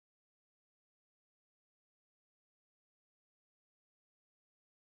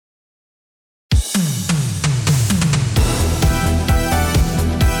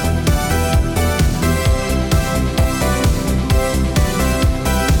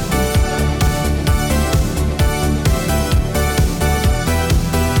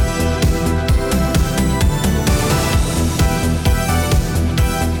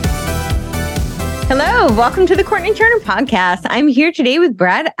Welcome to the Courtenay podcast. I'm here today with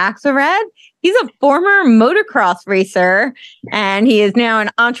Brad Axelrad. He's a former motocross racer, and he is now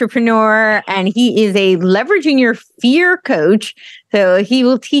an entrepreneur, and he is a leveraging your fear coach. So he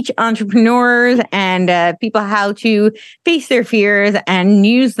will teach entrepreneurs and people how to face their fears and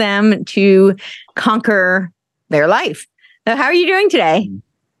use them to conquer their life. So how are you doing today?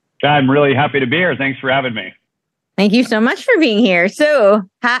 I'm really happy to be here. Thanks for having me. Thank you so much for being here. So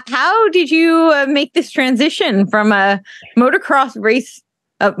how did you make this transition from a motocross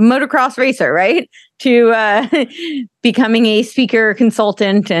racer, right, to becoming a speaker,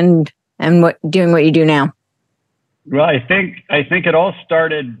 consultant, and doing what you do now? Well, I think it all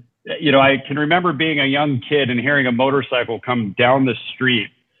started. I can remember being a young kid and hearing a motorcycle come down the street,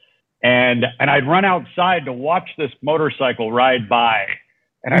 and I'd run outside to watch this motorcycle ride by,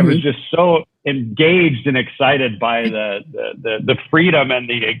 and I was just so engaged and excited by the freedom and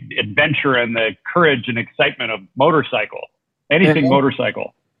the adventure and the courage and excitement of anything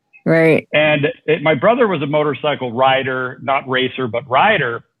motorcycle. Right. And my brother was a motorcycle rider, not racer, but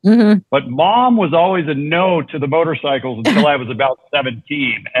rider. Mm-hmm. But mom was always a no to the motorcycles until I was about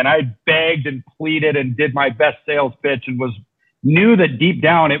 17. And I begged and pleaded and did my best sales pitch and knew that deep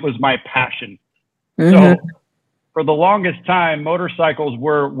down it was my passion. Mm-hmm. So for the longest time, motorcycles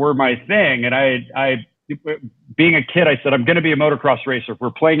were my thing. And I being a kid, I said, I'm going to be a motocross racer. If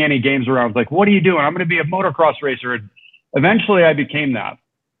we're playing any games around, I was like, what are you doing? I'm going to be a motocross racer. And eventually I became that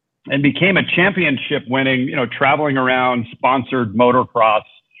and became a championship winning, traveling around sponsored motocross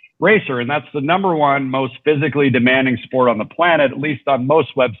racer. And that's the number one most physically demanding sport on the planet, at least on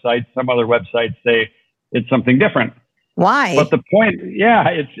most websites. Some other websites say it's something different. Why? But the point,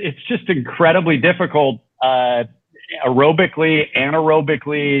 it's just incredibly difficult, aerobically,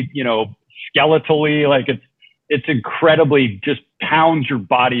 anaerobically, skeletally, like it's incredibly just pounds your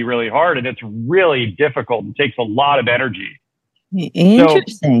body really hard, and it's really difficult and takes a lot of energy.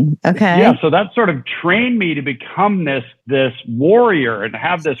 Interesting. Okay. Yeah. So that sort of trained me to become this warrior and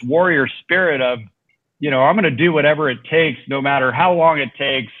have this warrior spirit of, I'm going to do whatever it takes, no matter how long it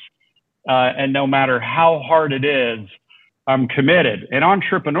takes, and no matter how hard it is. I'm committed. And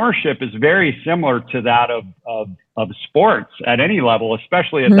entrepreneurship is very similar to that of sports at any level,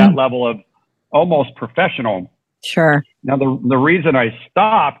 especially at that level of almost professional. Sure. Now, the reason I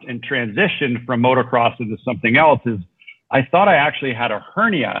stopped and transitioned from motocross into something else is I thought I actually had a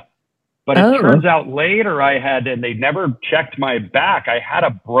hernia, but it turns out later and they never checked my back. I had a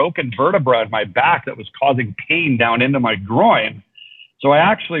broken vertebra in my back that was causing pain down into my groin. So I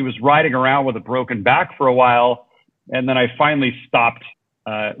actually was riding around with a broken back for a while. And then I finally stopped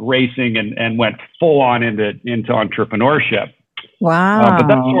racing and went full on into entrepreneurship. Wow. But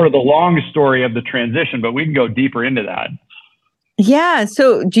that's sort of the long story of the transition, but we can go deeper into that. Yeah.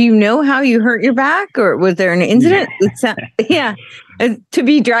 So do you know how you hurt your back, or was there an incident? Yeah. To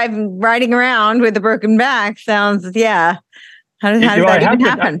be riding around with a broken back sounds, yeah. How does that even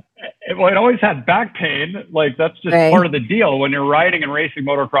happen? It always had back pain. Like that's just part of the deal when you're riding and racing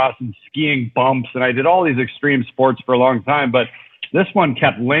motocross and skiing bumps. And I did all these extreme sports for a long time, but this one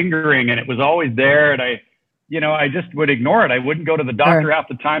kept lingering and it was always there. And I just would ignore it. I wouldn't go to the doctor half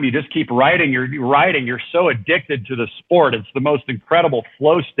the time. You just keep riding. You're riding. You're so addicted to the sport. It's the most incredible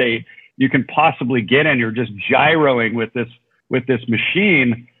flow state you can possibly get in. You're just gyroing with this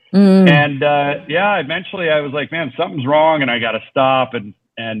machine. And eventually I was like, man, something's wrong and I got to stop. And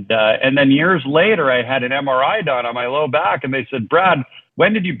then years later, I had an MRI done on my low back and they said, Brad,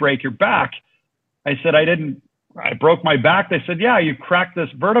 when did you break your back? I said, I broke my back. They said, yeah, you cracked this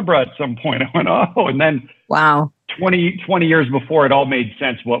vertebra at some point. I went, oh, and then wow, 20 years before it all made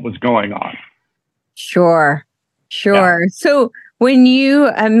sense what was going on. Sure. Yeah. So when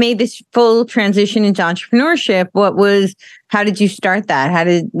you made this full transition into entrepreneurship, how did you start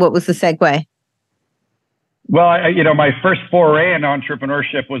that? What was the segue? Well, my first foray into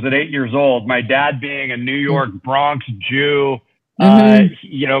entrepreneurship was at 8 years old. My dad being a New York Bronx Jew,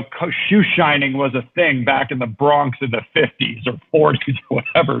 shoe shining was a thing back in the Bronx in the 50s or 40s or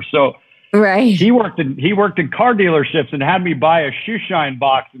whatever. So he worked in car dealerships and had me buy a shoe shine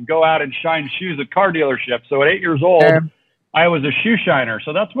box and go out and shine shoes at car dealerships. So at 8 years old, I was a shoe shiner.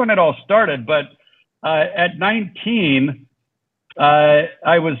 So that's when it all started. But at 19,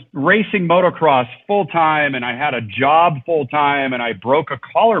 I was racing motocross full time and I had a job full time and I broke a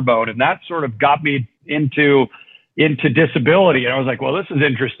collarbone, and that sort of got me into disability. And I was like, well, this is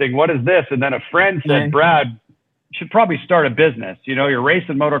interesting. What is this? And then a friend said, Brad, you should probably start a business. You're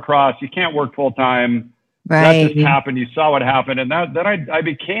racing motocross. You can't work full time. That just happened. You saw what happened. And then I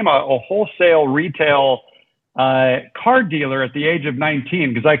became a wholesale retail car dealer at the age of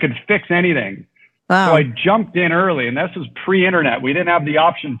 19 because I could fix anything. So I jumped in early, and this was pre-internet. We didn't have the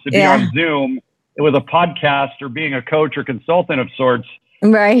option to be on Zoom with a podcast or being a coach or consultant of sorts.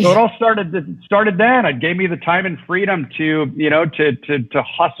 Right. So it all started then. It gave me the time and freedom to, to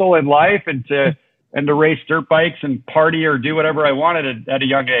hustle in life and to race dirt bikes and party or do whatever I wanted at a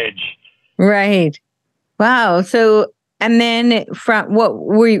young age. Right. Wow. So, and then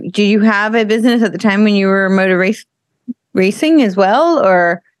did you have a business at the time when you were motor racing as well?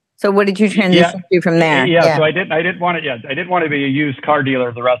 Or, so what did you transition to from there? Yeah. So I didn't want to be a used car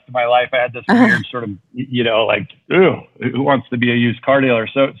dealer the rest of my life. I had this weird sort of, who wants to be a used car dealer?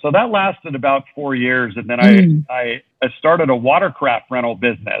 So that lasted about 4 years. And then I started a watercraft rental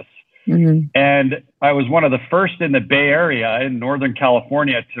business. Mm-hmm. And I was one of the first in the Bay Area in Northern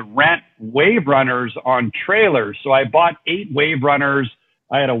California to rent wave runners on trailers. So I bought 8 wave runners.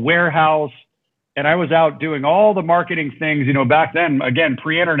 I had a warehouse. And I was out doing all the marketing things, back then, again,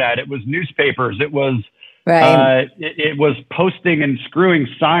 pre-internet. It was newspapers. It was it was posting and screwing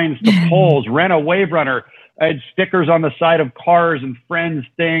signs to poles, rent a wave runner. I had stickers on the side of cars and friends'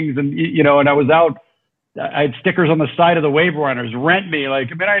 things. And, and I was out. I had stickers on the side of the wave runners, rent me. I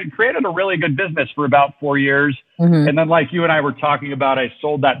created a really good business for about 4 years. Mm-hmm. And then like you and I were talking about, I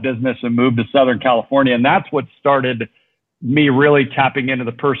sold that business and moved to Southern California. And that's what started me really tapping into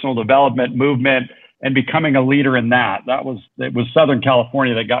the personal development movement and becoming a leader in that. It was Southern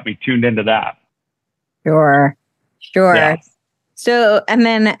California that got me tuned into that. Sure. Yeah. So, and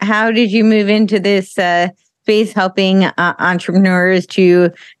then how did you move into this space helping entrepreneurs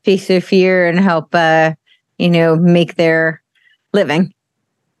to face their fear and help, make their living?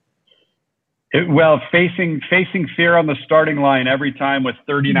 Facing fear on the starting line every time with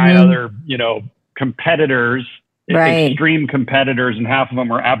 39 other, competitors. Right. Extreme competitors, and half of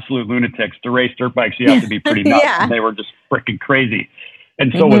them are absolute lunatics. To race dirt bikes, you have to be pretty nuts. And they were just freaking crazy,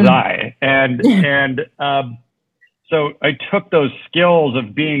 and so was I. And so I took those skills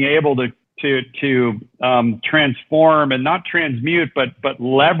of being able to transform and not transmute, but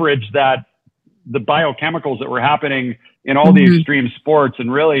leverage the biochemicals that were happening in all the extreme sports,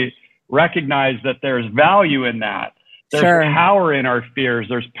 and really recognize that there's value in that. There's power in our fears.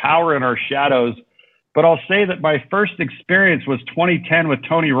 There's power in our shadows. But I'll say that my first experience was 2010 with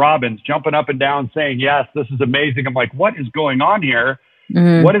Tony Robbins, jumping up and down saying, yes, this is amazing. I'm like, what is going on here?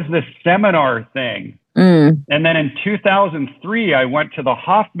 Mm-hmm. What is this seminar thing? Mm. And then in 2003, I went to the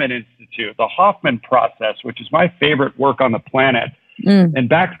Hoffman Institute, the Hoffman process, which is my favorite work on the planet. Mm. And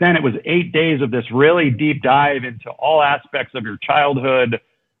back then it was 8 days of this really deep dive into all aspects of your childhood,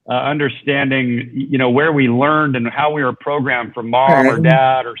 understanding, where we learned and how we were programmed from mom or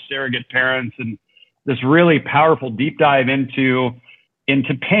dad or surrogate parents, and this really powerful deep dive into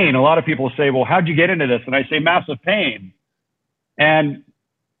pain. A lot of people say, well, how'd you get into this? And I say massive pain. And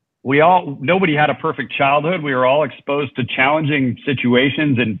nobody had a perfect childhood. We were all exposed to challenging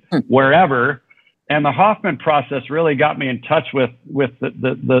situations and wherever. And the Hoffman process really got me in touch with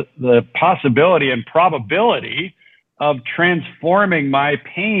the possibility and probability of transforming my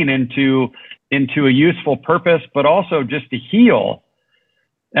pain into a useful purpose, but also just to heal.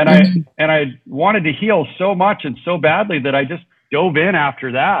 And I wanted to heal so much and so badly that I just dove in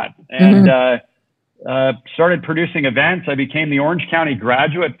after that and started producing events. I became the Orange County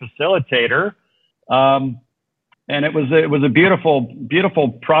graduate facilitator. And it was a beautiful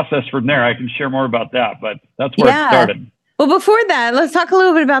process from there. I can share more about that, but that's where it started. Well, before that, let's talk a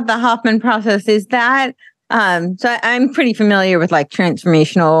little bit about the Hoffman process. Is that, so I'm pretty familiar with like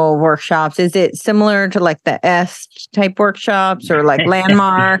transformational workshops. Is it similar to like the EST type workshops or like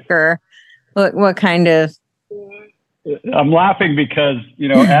Landmark or what kind of? I'm laughing because,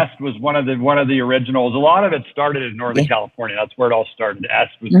 EST was one of the originals. A lot of it started in Northern California. That's where it all started.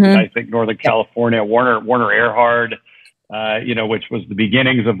 EST was, I think, Northern California, Warner Earhart, which was the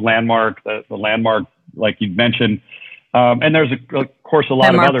beginnings of Landmark, the Landmark, like you mentioned. And there's, of course, a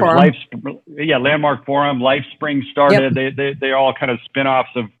lot Landmark of others. Landmark Forum, LifeSpring started. Yep. They're all kind of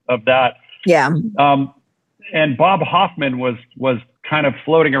spin-offs of that. Yeah. And Bob Hoffman was kind of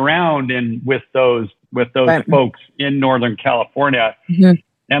floating around with those folks in Northern California. Mm-hmm.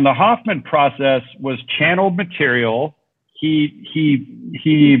 And the Hoffman process was channeled material.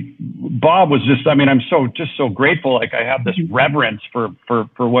 Bob was just, I'm so grateful. Like I have this reverence for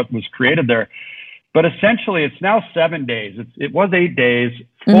what was created there. But essentially, it's now 7 days. It was 8 days,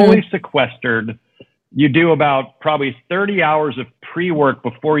 fully sequestered. You do about probably 30 hours of pre-work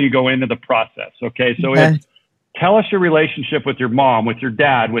before you go into the process. Okay, so it's tell us your relationship with your mom, with your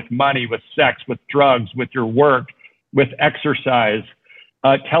dad, with money, with sex, with drugs, with your work, with exercise.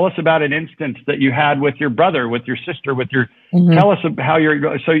 Tell us about an instance that you had with your brother, with your sister, Mm-hmm. tell us how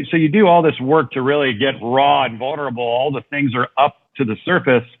so you do all this work to really get raw and vulnerable. All the things are up to the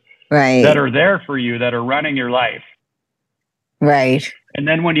surface that are there for you, that are running your life. Right. And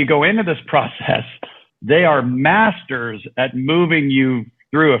then when you go into this process, they are masters at moving you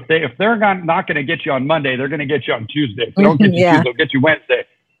through. If they're not going to get you on Monday, they're going to get you on Tuesday. If they don't get you Tuesday, they'll get you Wednesday.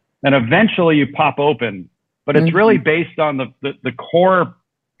 And eventually you pop open. But it's really based on the core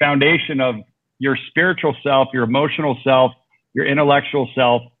foundation of your spiritual self, your emotional self, your intellectual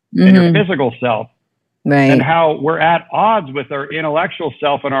self, and your physical self. Right. And how we're at odds with our intellectual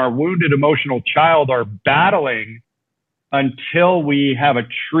self, and our wounded emotional child are battling until we have a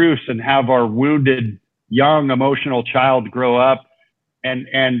truce and have our wounded young emotional child grow up. And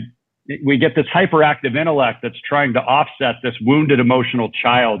we get this hyperactive intellect that's trying to offset this wounded emotional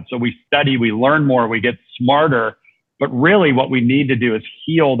child. So we study, we learn more, we get smarter. But really what we need to do is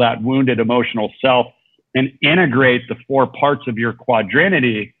heal that wounded emotional self and integrate the 4 parts of your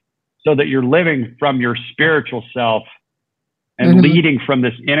quadrinity so that you're living from your spiritual self and leading from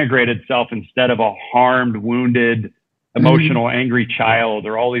this integrated self instead of a harmed, wounded, emotional, angry child,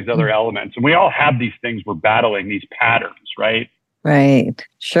 or all these other elements. And we all have these things we're battling, these patterns, right? Right.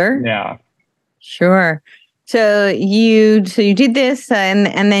 Sure. Yeah. Sure. So you did this and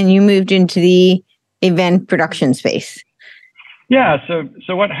then you moved into the event production space. Yeah.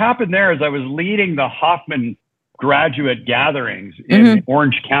 So what happened there is I was leading the Hoffman graduate gatherings in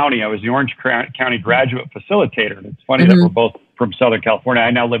Orange County. I was the Orange County graduate facilitator. And it's funny that we're both from Southern California.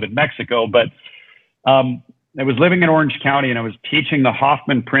 I now live in Mexico, but I was living in Orange County and I was teaching the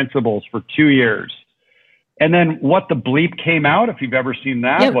Hoffman principles for 2 years. And then What the Bleep came out, if you've ever seen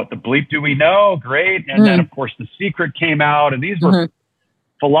that. Yep. What the Bleep Do We Know? Great. And then, of course, The Secret came out. And these were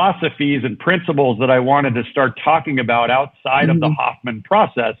philosophies and principles that I wanted to start talking about outside of the Hoffman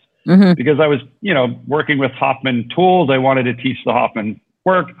process because I was, working with Hoffman tools. I wanted to teach the Hoffman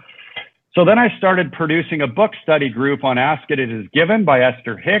work. So then I started producing a book study group on Ask It, It Is Given by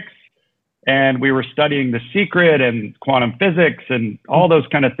Esther Hicks. And we were studying The Secret and quantum physics and all those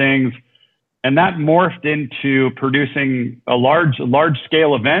kind of things. And that morphed into producing a large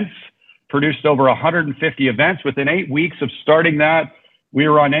scale events, produced over 150 events. Within 8 weeks of starting that, we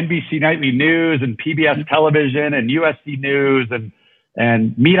were on NBC Nightly News and PBS Television and USC News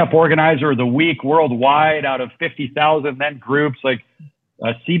and Meetup Organizer of the Week worldwide out of 50,000 then groups like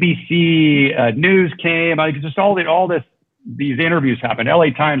CBC News came, just these interviews happened, LA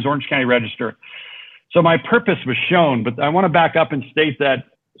Times, Orange County Register. So my purpose was shown, but I want to back up and state that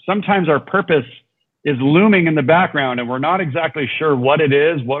sometimes our purpose is looming in the background and we're not exactly sure what it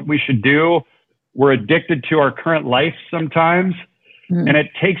is, what we should do. We're addicted to our current life sometimes. And it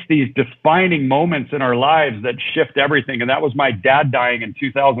takes these defining moments in our lives that shift everything. And that was my dad dying in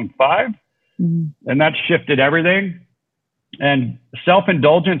 2005. And that shifted everything. And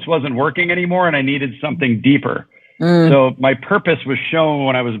self-indulgence wasn't working anymore and I needed something deeper. So my purpose was shown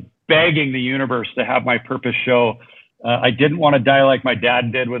when I was begging the universe to have my purpose show. I didn't want to die like my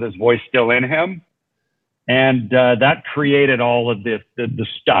dad did with his voice still in him. And that created all of the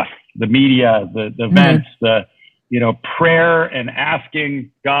stuff, the media, the events, prayer and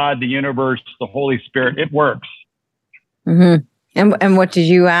asking God, the universe, the Holy Spirit. It works. And what did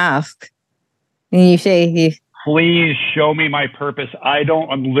you ask? And you say, please show me my purpose.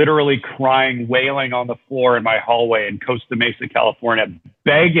 I'm literally crying, wailing on the floor in my hallway in Costa Mesa, California,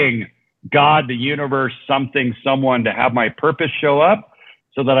 begging God, the universe, someone to have my purpose show up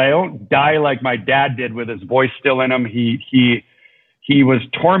so that I don't die like my dad did with his voice still in him. He was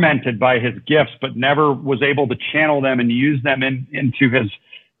tormented by his gifts, but never was able to channel them and use them into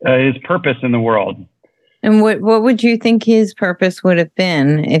his purpose in the world. And what would you think his purpose would have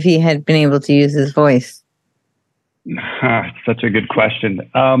been if he had been able to use his voice? Such a good question.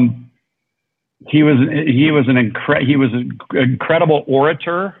 He was an incredible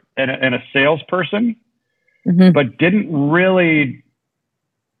orator and a salesperson, but didn't really.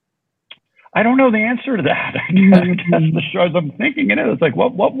 I don't know the answer to that. I guess as I'm thinking it's like,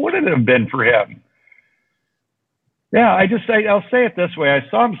 what would it have been for him? Yeah, I'll say it this way. I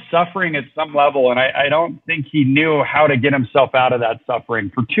saw him suffering at some level, and I don't think he knew how to get himself out of that suffering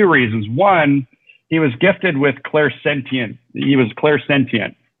for 2 reasons. One, he was gifted with clairsentient. He was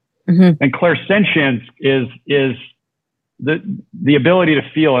clairsentient. And clairsentience is the ability to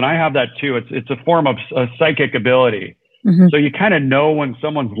feel, and I have that too. It's a form of a psychic ability. So you kind of know when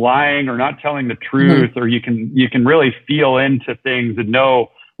someone's lying or not telling the truth, or you can really feel into things and know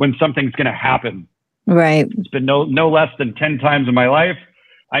when something's going to happen. Right. It's been no less than 10 times in my life.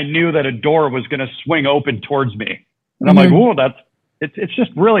 I knew that a door was going to swing open towards me, and I'm like, "Whoa, it's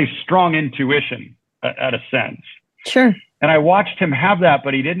just really strong intuition at a sense. Sure. And I watched him have that,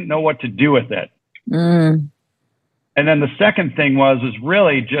 but he didn't know what to do with it. And then the second thing was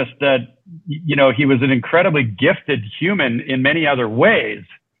really just that, he was an incredibly gifted human in many other ways,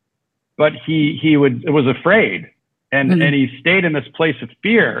 but he was afraid, and he stayed in this place of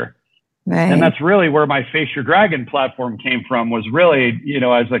fear. Right. And that's really where my Face Your Dragon platform came from, was really,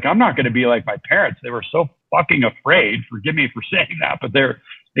 I was like, I'm not going to be like my parents. They were so fucking afraid. Forgive me for saying that, but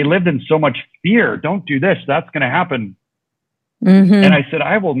they lived in so much fear. Don't do this. That's going to happen. And I said,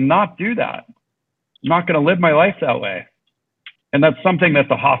 I will not do that. I'm not going to live my life that way. And that's something that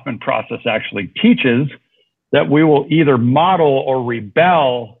the Hoffman process actually teaches, that we will either model or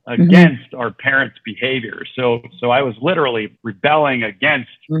rebel against our parents' behavior. So I was literally rebelling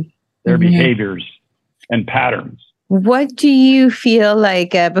against their behaviors and patterns. What do you feel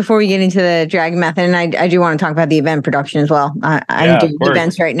like, before we get into the dragon method, and I do want to talk about the event production as well. I'm doing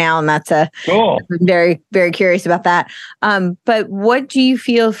events right now, and that's cool. I'm very, very curious about that. But what do you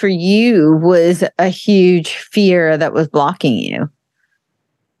feel for you was a huge fear that was blocking you?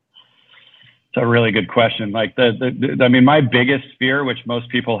 It's a really good question. Like my biggest fear, which most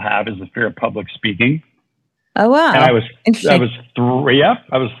people have, is the fear of public speaking. Oh, wow. And I was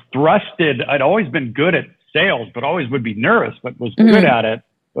thrusted. I'd always been good at sales, but always would be nervous, but was good at it.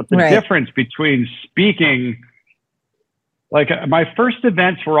 But the difference between speaking, like my first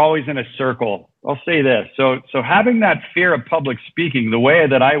events were always in a circle. I'll say this. So having that fear of public speaking, the way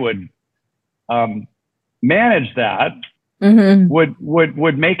that I would manage that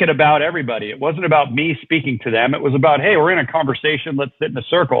would make it about everybody. It wasn't about me speaking to them. It was about, hey, we're in a conversation. Let's sit in a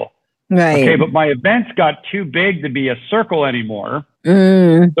circle. Right. Okay, but my events got too big to be a circle anymore. So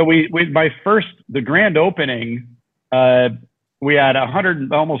the grand opening, we had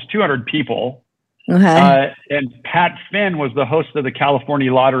almost 200 people. And Pat Finn was the host of the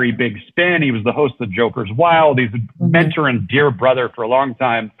California Lottery Big Spin. He was the host of Joker's Wild. He's a mentor and dear brother for a long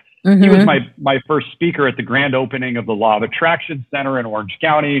time. He was my first speaker at the grand opening of the Law of Attraction Center in Orange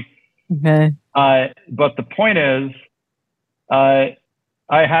County. But the point is,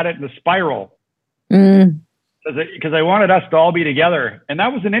 I had it in the spiral because I wanted us to all be together. And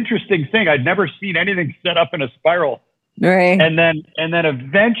that was an interesting thing. I'd never seen anything set up in a spiral. Right. And then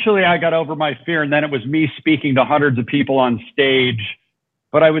eventually I got over my fear, and then it was me speaking to hundreds of people on stage,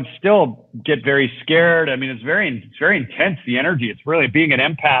 but I would still get very scared. I mean, it's very intense, the energy. It's really being an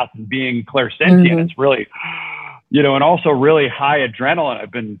empath and being clairsentient. It's really, and also really high adrenaline.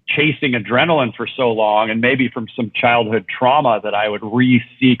 I've been chasing adrenaline for so long, and maybe from some childhood trauma, that I would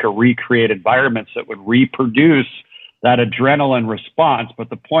re-seek or recreate environments that would reproduce that adrenaline response. But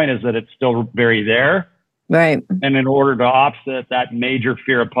the point is that it's still very there. Right. And in order to offset that major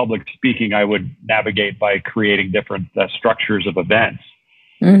fear of public speaking, I would navigate by creating different structures of events.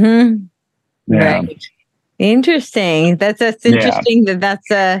 Yeah. Right. Interesting. That's interesting. That's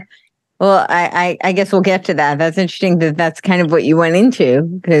well, I guess we'll get to that. That's interesting that's kind of what you went into,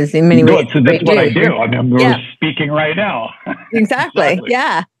 because in many ways. So that's what I do. I mean, we're speaking right now. Exactly.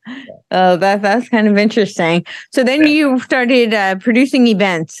 Yeah. Oh, that's kind of interesting. So then you started producing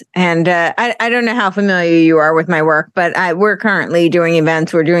events, and I don't know how familiar you are with my work, but we're currently doing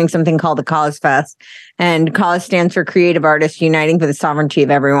events. We're doing something called the Cause Fest, and Cause stands for Creative Artists Uniting for the Sovereignty of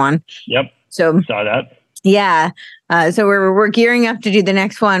Everyone. Yep. So saw that. Yeah. So we're gearing up to do the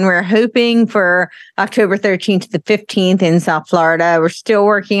next one. We're hoping for October 13th to the 15th in South Florida. We're still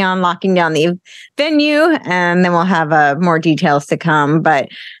working on locking down the venue, and then we'll have more details to come. But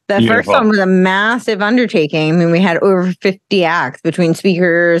the first one was a massive undertaking. I mean, we had over 50 acts between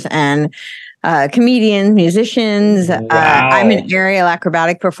speakers and comedians, musicians. Wow. I'm an aerial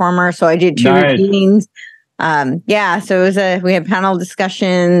acrobatic performer, so I did 2 routines. So it was we had panel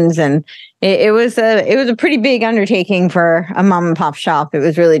discussions, and it was a pretty big undertaking for a mom and pop shop. It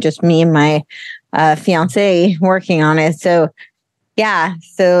was really just me and my fiance working on it. So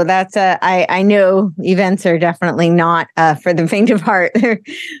so that's I know events are definitely not for the faint of heart,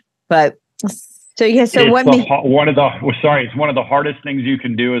 but so it's one of the hardest things you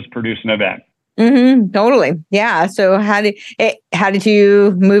can do is produce an event. Totally. Yeah. So how did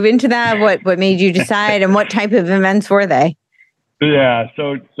you move into that? What made you decide, and what type of events were they? Yeah.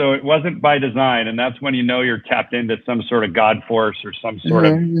 So it wasn't by design, and that's when you're tapped into some sort of God force or some sort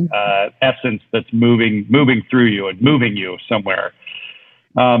of essence that's moving through you and moving you somewhere.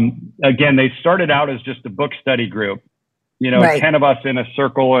 Again, they started out as just a book study group. 10 of us in a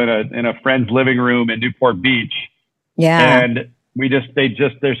circle in a friend's living room in Newport Beach. Yeah. And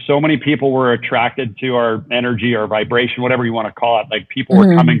there's so many people were attracted to our energy or vibration, whatever you want to call it. Like people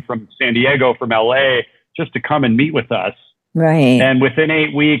were coming from San Diego, from LA, just to come and meet with us. Right. And within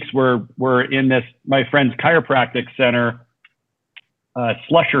 8 weeks, we're in this, my friend's chiropractic center,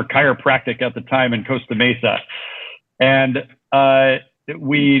 Slusher Chiropractic at the time in Costa Mesa. And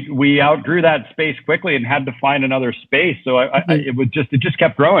we outgrew that space quickly and had to find another space. So it just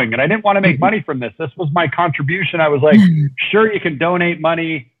kept growing. And I didn't want to make money from this. This was my contribution. I was like, sure, you can donate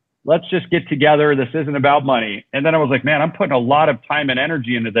money. Let's just get together. This isn't about money. And then I was like, man, I'm putting a lot of time and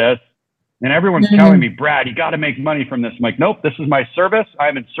energy into this. And everyone's telling me, Brad, you got to make money from this. I'm like, nope, this is my service.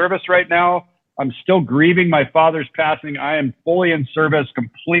 I'm in service right now. I'm still grieving my father's passing. I am fully in service,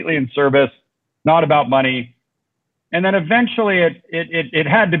 completely in service, not about money. And then eventually it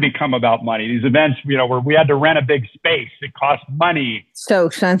had to become about money. These events, where we had to rent a big space. It cost money. So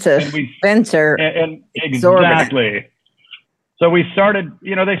expensive. Events are exactly. So we started,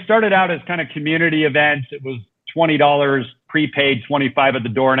 they started out as kind of community events. It was $20 prepaid, $25 at the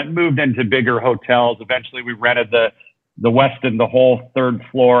door, and it moved into bigger hotels. Eventually we rented the Westin, the whole third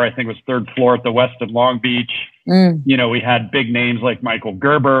floor. I think it was third floor at the Westin Long Beach. We had big names like Michael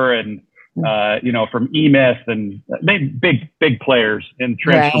Gerber and, from eMyth and big players in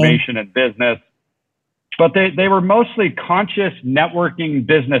transformation and business. But they were mostly conscious networking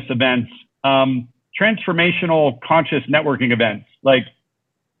business events, transformational conscious networking events. Like,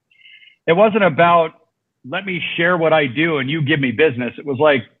 it wasn't about, let me share what I do and you give me business. It was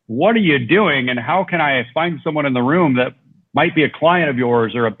like, what are you doing and how can I find someone in the room that might be a client of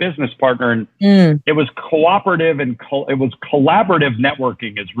yours or a business partner? And it was cooperative and it was collaborative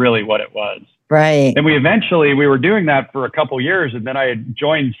networking is really what it was. Right. And we were doing that for a couple of years. And then I had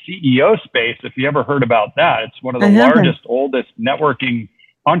joined CEO Space. If you ever heard about that, it's one of the largest, oldest networking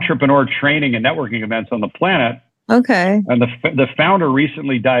entrepreneur training and networking events on the planet. Okay. And the founder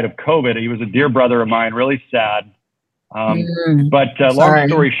recently died of COVID. He was a dear brother of mine, really sad. But long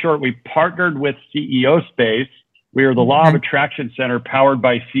story short, we partnered with CEO Space. We were the Law of Attraction Center powered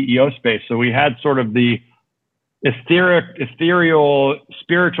by CEO Space. So we had sort of the ethereal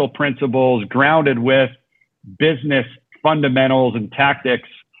spiritual principles grounded with business fundamentals and tactics.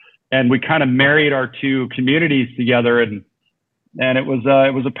 And we kind of married our two communities together. And it was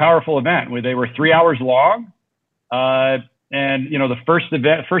a powerful event. They were 3 hours long. And the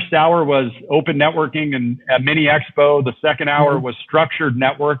first hour was open networking and a mini expo. The second hour was structured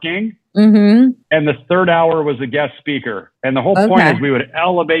networking. And the third hour was a guest speaker. And the whole point is we would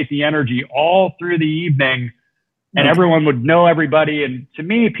elevate the energy all through the evening and everyone would know everybody. And to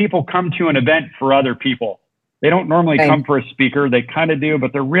me, people come to an event for other people. They don't normally come for a speaker. They kind of do,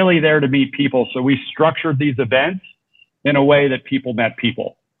 but they're really there to meet people. So we structured these events in a way that people met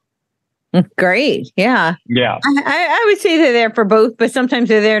people. Great. Yeah. Yeah. I would say they're there for both, but sometimes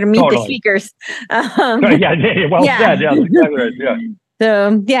they're there to meet the speakers. Well said. Yeah, that's exactly right. Yeah.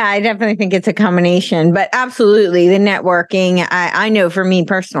 So, yeah, I definitely think it's a combination, but absolutely the networking. I know for me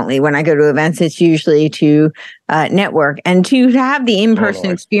personally, when I go to events, it's usually to network and to have the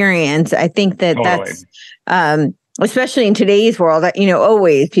in-person experience. I think that that's, especially in today's world,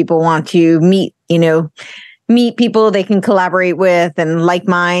 always people want to meet people they can collaborate with and like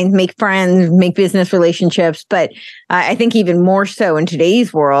minds, make friends, make business relationships. But I think even more so in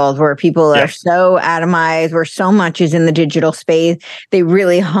today's world where people are so atomized, where so much is in the digital space, they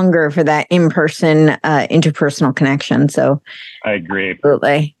really hunger for that in-person, interpersonal connection. So I agree.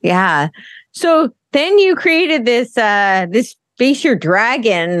 Absolutely. Yeah. So then you created this Face Your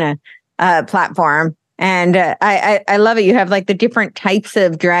Dragon platform. And I love it. You have like the different types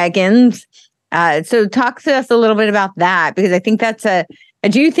of dragons. So talk to us a little bit about that, because I think I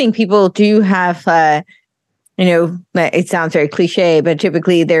do think people do have, it sounds very cliche, but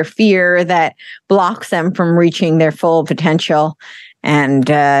typically their fear that blocks them from reaching their full potential. And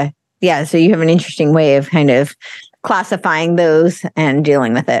so you have an interesting way of kind of classifying those and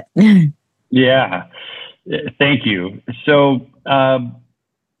dealing with it. Yeah. Thank you. So,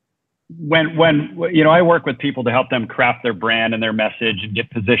 when I work with people to help them craft their brand and their message and get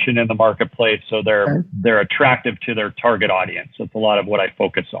positioned in the marketplace so they're attractive to their target audience. That's a lot of what I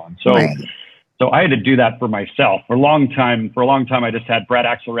focus on. So I had to do that for myself. For a long time, I just had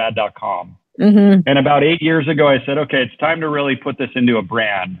BradAxelrad.com. And about 8 years ago, I said, okay, it's time to really put this into a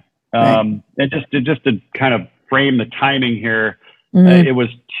brand. And just to kind of frame the timing here, it was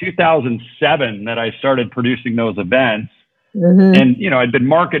 2007 that I started producing those events. And, I'd been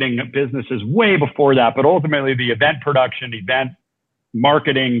marketing businesses way before that, but ultimately the event production, event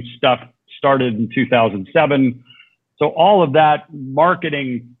marketing stuff started in 2007. So all of that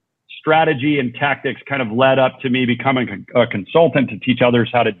marketing strategy and tactics kind of led up to me becoming a consultant to teach others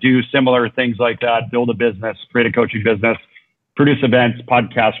how to do similar things like that, build a business, create a coaching business, produce events,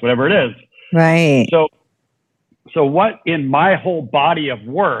 podcasts, whatever it is. Right. So So what in my whole body of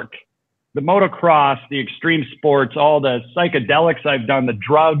work, the motocross, the extreme sports, all the psychedelics I've done, the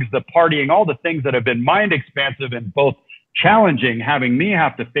drugs, the partying, all the things that have been mind expansive and both challenging, having me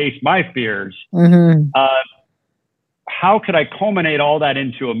have to face my fears. How could I culminate all that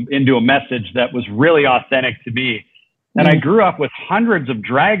into a message that was really authentic to me? And I grew up with hundreds of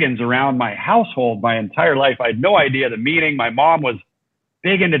dragons around my household my entire life. I had no idea the meaning. My mom was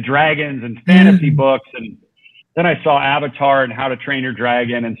big into dragons and fantasy books. And then I saw Avatar and How to Train Your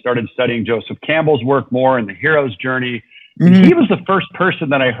Dragon and started studying Joseph Campbell's work more and the hero's journey. And he was the first person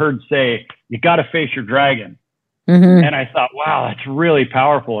that I heard say, you got to face your dragon. And I thought, wow, that's really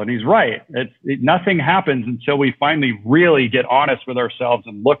powerful. And he's right. Nothing happens until we finally really get honest with ourselves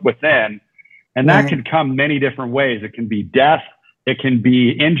and look within. And that can come many different ways. It can be death. It can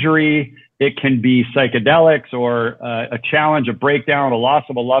be injury. It can be psychedelics or a challenge, a breakdown, a loss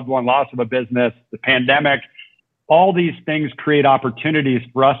of a loved one, loss of a business, the pandemic. All these things create opportunities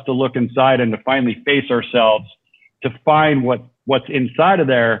for us to look inside and to finally face ourselves, to find what's inside of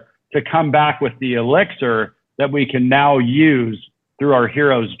there, to come back with the elixir that we can now use through our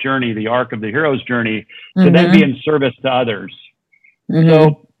hero's journey, the arc of the hero's journey, to then be in service to others.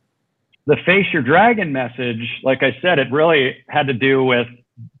 So the Face Your Dragon message, like I said, it really had to do with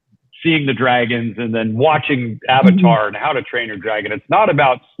seeing the dragons and then watching Avatar and How to Train Your Dragon. It's not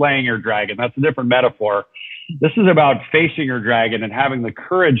about slaying your dragon. That's a different metaphor. This is about facing your dragon and having the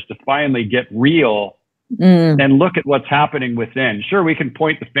courage to finally get real and look at what's happening within. Sure, we can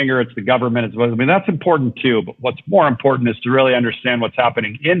point the finger. It's the government. That's important too. But what's more important is to really understand what's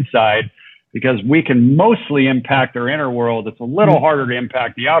happening inside, because we can mostly impact our inner world. It's a little harder to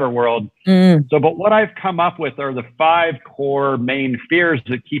impact the outer world. But what I've come up with are the 5 core main fears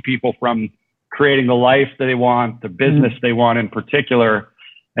that keep people from creating the life that they want, the business they want in particular.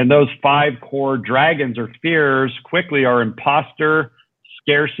 And those 5 core dragons or fears quickly are imposter,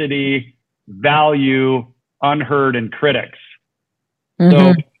 scarcity, value, unheard, and critics.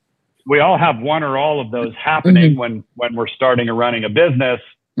 So we all have one or all of those happening when we're starting or running a business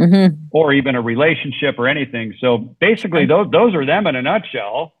or even a relationship or anything. So basically those are them in a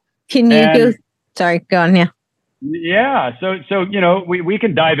nutshell. Can you go on. Yeah. So, we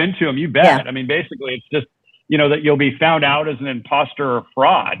can dive into them. You bet. Yeah. I mean, basically it's just, that you'll be found out as an imposter or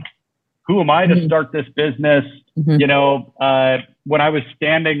fraud. Who am I to start this business? When I was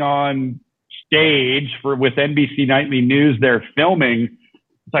standing on stage with NBC Nightly News, they're filming.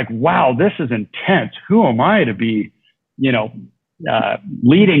 It's like, wow, this is intense. Who am I to be,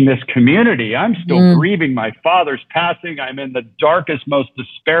 leading this community? I'm still grieving my father's passing. I'm in the darkest, most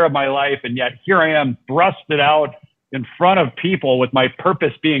despair of my life. And yet here I am thrusted out in front of people with my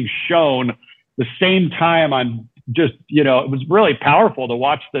purpose being shown. The same time I'm just, it was really powerful to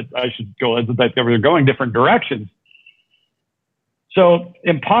watch that they were going different directions. So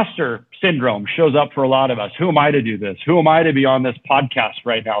imposter syndrome shows up for a lot of us. Who am I to do this? Who am I to be on this podcast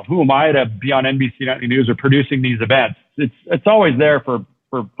right now? Who am I to be on NBC Nightly News or producing these events? It's always there for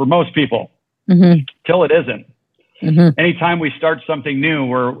most people till it isn't. Anytime we start something new,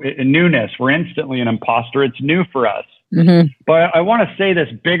 we're in newness. We're instantly an imposter. It's new for us. But I want to say this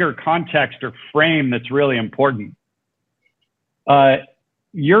bigger context or frame that's really important.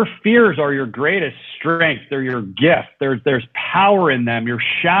 Your fears are your greatest strength. They're your gift. There's power in them. Your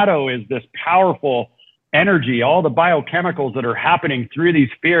shadow is this powerful energy. All the biochemicals that are happening through these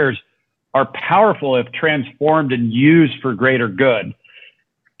fears are powerful if transformed and used for greater good.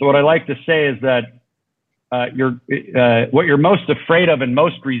 So what I like to say is that what you're most afraid of and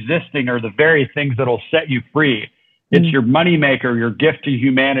most resisting are the very things that'll set you free. It's your moneymaker, your gift to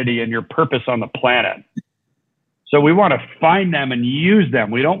humanity, and your purpose on the planet. So we want to find them and use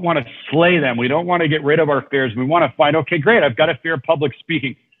them. We don't want to slay them. We don't want to get rid of our fears. We want to find, okay, great, I've got a fear of public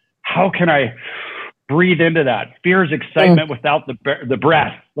speaking. How can I breathe into that? Fear is excitement without the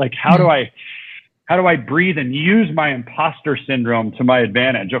breath. Like, how do I breathe and use my imposter syndrome to my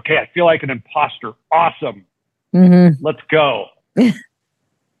advantage? Okay, I feel like an imposter. Awesome. Let's go.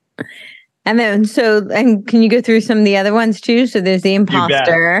 And then, can you go through some of the other ones too? So there's the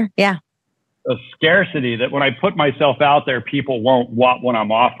imposter. Yeah. A scarcity, that when I put myself out there, people won't want what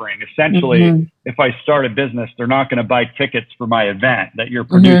I'm offering. Essentially, if I start a business, they're not going to buy tickets for my event that you're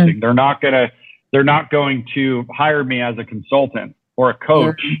producing. They're not going to hire me as a consultant or a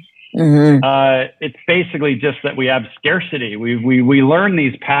coach. It's basically just that we have scarcity. We learn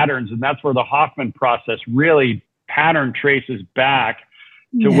these patterns, and that's where the Hoffman process really pattern traces back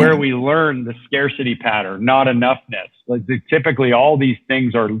to where we learn the scarcity pattern, not enoughness. Like typically all these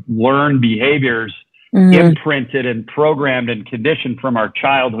things are learned behaviors imprinted and programmed and conditioned from our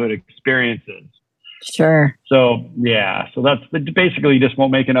childhood experiences. Sure. So that's basically, you just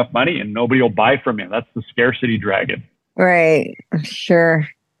won't make enough money and nobody will buy from you. That's the scarcity dragon. Right. Sure.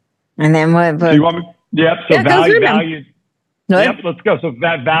 And then what? So you want me? Yep. So value. Yep. Let's go. So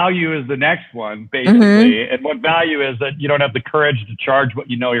that value is the next one, basically. And what value is that you don't have the courage to charge what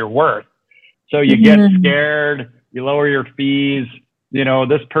you know you're worth. So you get scared, you lower your fees.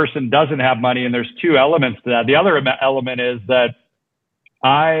 This person doesn't have money, and there's two elements to that. The other element is that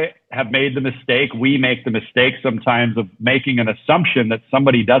I have made the mistake. We make the mistake sometimes of making an assumption that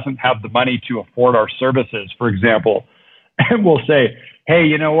somebody doesn't have the money to afford our services, for example. And we'll say, hey,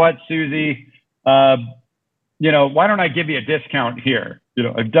 you know what, Susie, why don't I give you a discount here?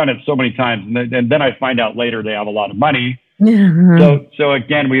 I've done it so many times, and then I find out later they have a lot of money. So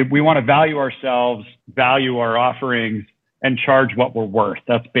again, we want to value ourselves, value our offerings, and charge what we're worth.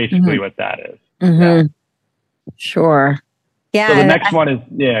 That's basically what that is. Yeah. Sure. Yeah. So the next one is,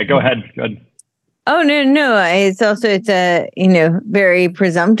 go ahead. Oh, no. It's very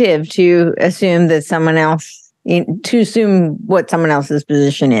presumptive to assume that to assume what someone else's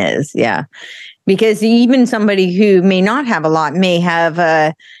position is. Yeah. Because even somebody who may not have a lot may have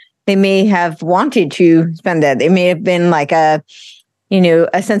wanted to spend that. It may have been like a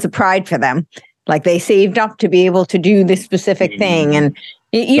sense of pride for them. Like they saved up to be able to do this specific thing. And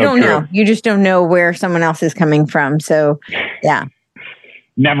you don't know. You just don't know where someone else is coming from. So, yeah.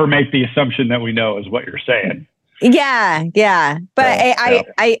 Never make the assumption that we know is what you're saying. Yeah. But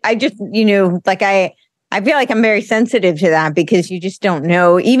I just, I feel like I'm very sensitive to that because you just don't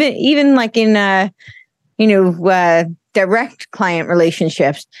know. Even like in, direct client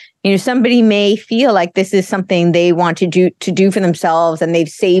relationships, somebody may feel like this is something they want to do for themselves and they've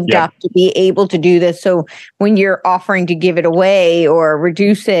saved up to be able to do this. So when you're offering to give it away or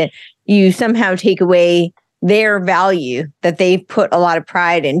reduce it, you somehow take away their value that they've put a lot of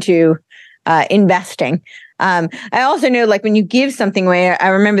pride into investing. I also know, like when you give something away, I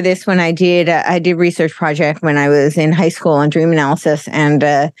remember this when I did a research project when I was in high school on dream analysis.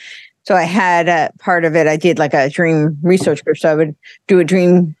 And so I had part of it, I did like a dream research group. So I would do a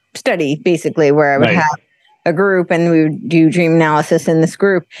dream study, basically, where I would have a group and we would do dream analysis in this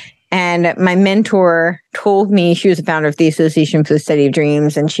group. And my mentor told me, she was the founder of the Association for the Study of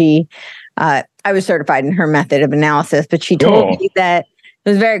Dreams. And I was certified in her method of analysis, but she told me that it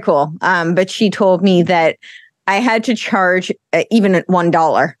was very cool. But she told me that I had to charge even at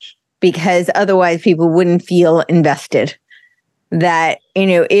 $1 because otherwise people wouldn't feel invested. That,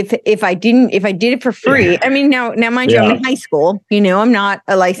 if I did it for free, I mean, now mind you, I'm in high school, I'm not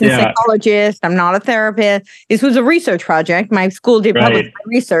a licensed psychologist. I'm not a therapist. This was a research project. My school did public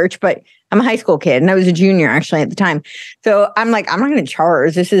research, but I'm a high school kid and I was a junior actually at the time. So I'm like, I'm not going to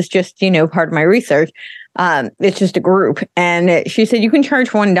charge. This is just, part of my research. It's just a group. And she said, you can charge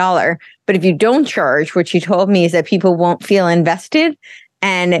 $1, but if you don't charge, what she told me is that people won't feel invested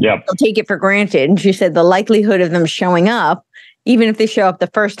and they'll take it for granted. And she said the likelihood of them showing up, even if they show up the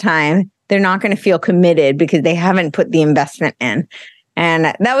first time, they're not going to feel committed because they haven't put the investment in. And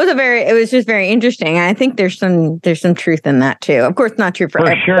that was it was just very interesting. And I think there's some truth in that too. Of course, not true for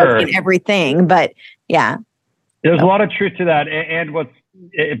everything, but yeah. There's a lot of truth to that. And what's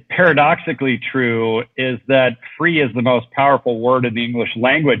paradoxically true is that free is the most powerful word in the English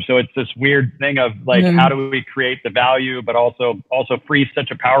language. So it's this weird thing of like, how do we create the value, but also free is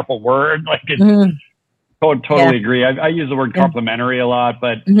such a powerful word. Like it's, totally agree. I use the word complementary a lot,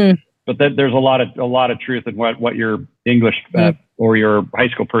 but there's a lot of truth in what your English or your high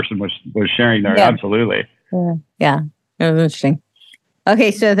school person was sharing there. Absolutely. Yeah. That was interesting.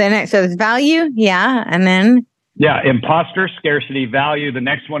 Okay. So it's value. Yeah. And then. Yeah. Imposter, scarcity, value. The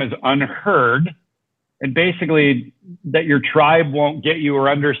next one is unheard. And basically that your tribe won't get you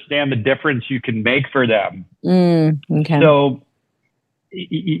or understand the difference you can make for them. Okay. So,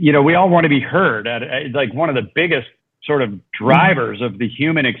 we all want to be heard. It's like one of the biggest sort of drivers of the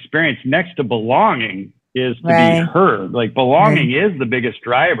human experience next to belonging is to be heard. Like belonging is the biggest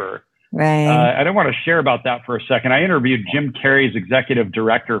driver. Right. I don't want to share about that for a second. I interviewed Jim Carrey's executive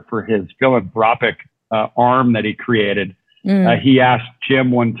director for his philanthropic arm that he created. He asked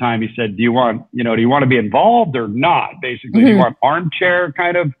Jim one time, he said, do you want to be involved or not? Basically, do you want armchair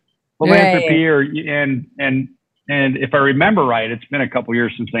kind of philanthropy and if I remember right, it's been a couple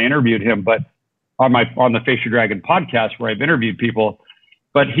years since I interviewed him, but on the Face Your Dragon podcast where I've interviewed people,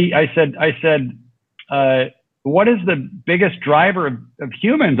 but I said, what is the biggest driver of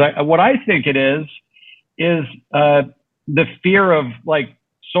humans? What I think it is the fear of like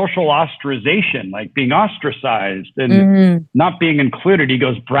social ostracization, like being ostracized and not being included. He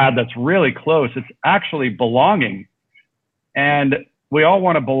goes, Brad, that's really close. It's actually belonging. And we all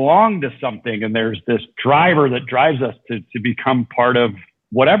want to belong to something. And there's this driver that drives us to become part of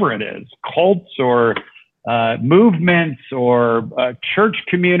whatever it is, cults or movements or church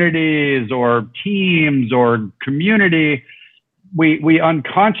communities or teams or community. We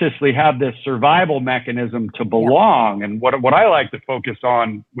unconsciously have this survival mechanism to belong. Yeah. And what I like to focus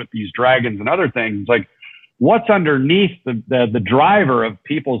on with these dragons and other things, like what's underneath the driver of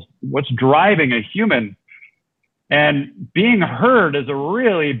what's driving a human. And being heard is a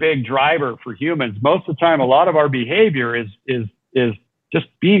really big driver for humans. Most of the time, a lot of our behavior is just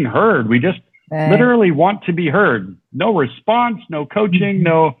being heard. We just literally want to be heard. No response, no coaching,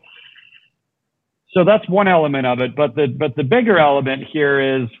 no. So that's one element of it. But the bigger element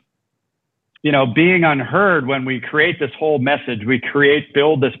here is, being unheard. When we create this whole message,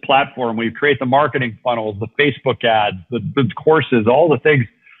 build this platform, we create the marketing funnels, the Facebook ads, the courses, all the things.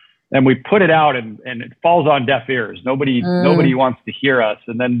 And we put it out and it falls on deaf ears. Nobody wants to hear us.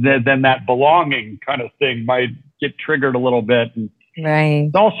 And then that belonging kind of thing might get triggered a little bit. And right.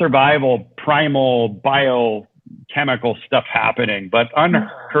 It's all survival, primal, biochemical stuff happening, but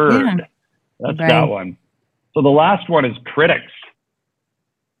unheard. Yeah. That's right. That one. So the last one is critics.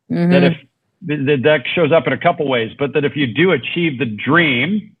 Mm-hmm. That shows up in a couple ways, but that if you do achieve the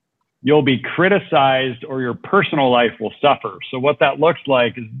dream, you'll be criticized or your personal life will suffer. So what that looks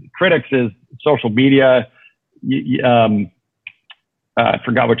like is critics is social media. I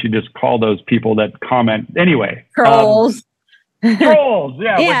forgot what you just call those people that comment. Anyway. Trolls. Trolls.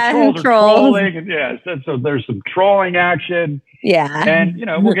 Yeah. Yeah, trolls are trolling. And so there's some trolling action. Yeah. And,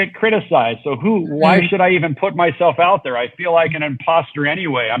 we'll get criticized. So why should I even put myself out there? I feel like an imposter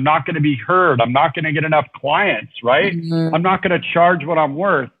anyway. I'm not going to be heard. I'm not going to get enough clients, right? Mm-hmm. I'm not going to charge what I'm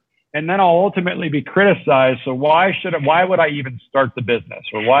worth. And then I'll ultimately be criticized. So why would I even start the business?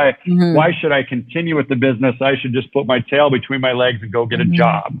 Or why should I continue with the business? I should just put my tail between my legs and go get a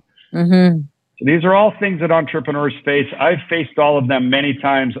job. Mm-hmm. So these are all things that entrepreneurs face. I've faced all of them many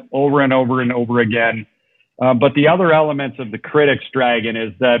times over and over and over again. But the other elements of the critics dragon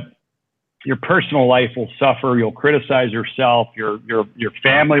is that your personal life will suffer. You'll criticize yourself. Your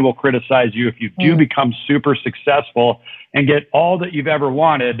family will criticize you if you do become super successful and get all that you've ever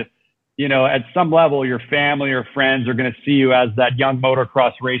wanted. At some level, your family or friends are going to see you as that young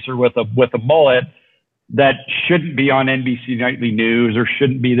motocross racer with a mullet that shouldn't be on NBC Nightly News or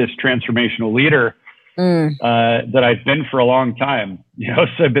shouldn't be this transformational leader that I've been for a long time.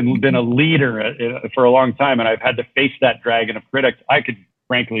 So I've been a leader for a long time, and I've had to face that dragon of critics. I could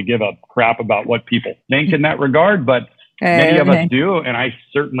frankly give a crap about what people think in that regard, but many of us do, and I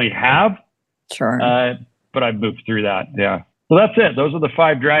certainly have. Sure. But I've moved through that. Yeah. So that's it. Those are the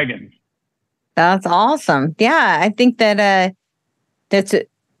 5 dragons. That's awesome. Yeah, I think that that's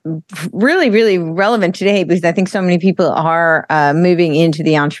really, really relevant today because I think so many people are moving into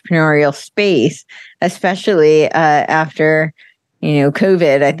the entrepreneurial space, especially after,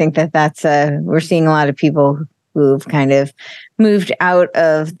 COVID. I think that's we're seeing a lot of people who've kind of moved out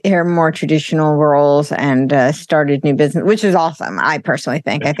of their more traditional roles and started new business, which is awesome. I personally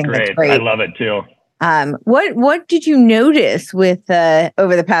think. I think great. That's great. I love it too. What did you notice with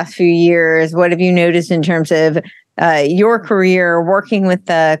over the past few years? What have you noticed in terms of your career, working with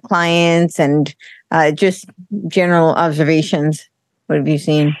clients, and just general observations? What have you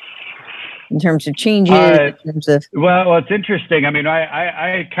seen in terms of changes? Well, it's interesting. I mean,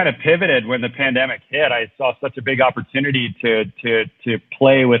 I kind of pivoted when the pandemic hit. I saw such a big opportunity to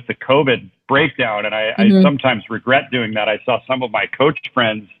play with the COVID breakdown, and I sometimes regret doing that. I saw some of my coach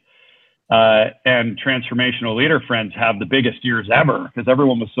friends and transformational leader friends have the biggest years ever because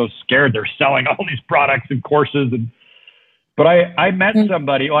everyone was so scared. They're selling all these products and courses. But I met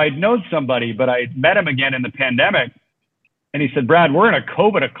somebody, I'd known somebody, but I met him again in the pandemic. And he said, Brad, we're in a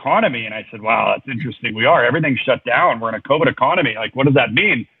COVID economy. And I said, wow, that's interesting. We are. Everything's shut down. We're in a COVID economy. Like, what does that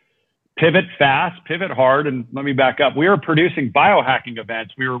mean? Pivot fast, pivot hard. And let me back up. We were producing biohacking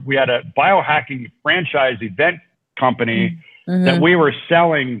events. We had a biohacking franchise event company that we were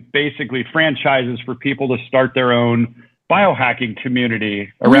selling basically franchises for people to start their own biohacking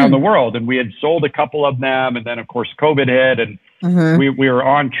community around the world. And we had sold a couple of them. And then, of course, COVID hit. And we were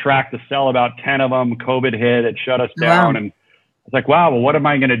on track to sell about 10 of them. COVID hit. It shut us down. And it's like, wow, well, what am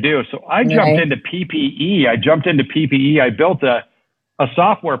I going to do? So I jumped into PPE. I built a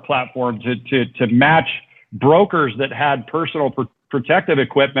software platform to match brokers that had personal protective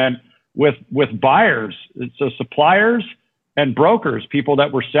equipment with buyers. So suppliers and brokers, people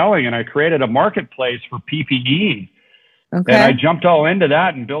that were selling. And I created a marketplace for PPE. Okay. And I jumped all into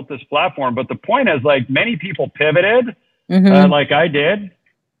that and built this platform. But the point is, like, many people pivoted like I did.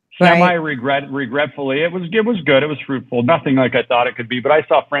 Regretfully, it was good. It was fruitful. Nothing like I thought it could be. But I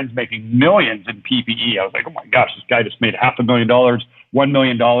saw friends making millions in PPE. I was like, oh my gosh, this guy just made $500,000, $1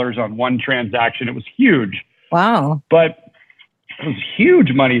 million on one transaction. It was huge. Wow. But it was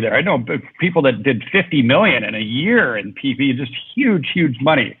huge money there. I know people that did 50 million in a year in PPE, just huge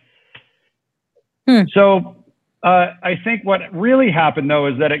money. So I think what really happened though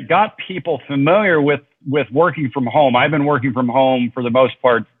is that it got people familiar with working from home. I've been working from home for the most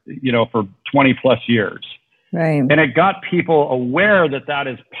part, for 20 plus years. Right. And it got people aware that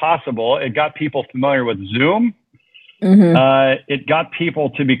is possible. It got people familiar with Zoom. It got people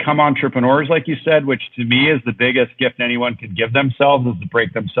to become entrepreneurs, like you said, which to me is the biggest gift anyone could give themselves, is to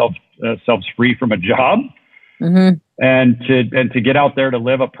break themselves free from a job. And to get out there to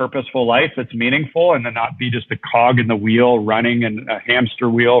live a purposeful life that's meaningful, and to not be just a cog in the wheel running in a hamster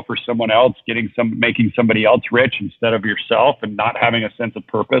wheel for someone else, making somebody else rich instead of yourself, and not having a sense of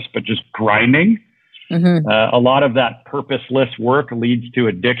purpose, but just grinding. A lot of that purposeless work leads to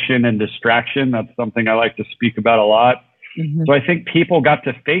addiction and distraction. That's something I like to speak about a lot. So I think people got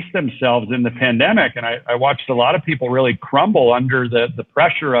to face themselves in the pandemic, and I watched a lot of people really crumble under the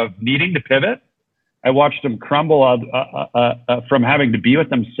pressure of needing to pivot. I watched them crumble from having to be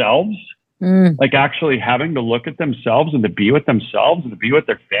with themselves, like actually having to look at themselves and to be with themselves and to be with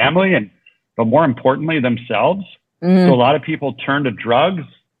their family, but more importantly, themselves. So a lot of people turned to drugs,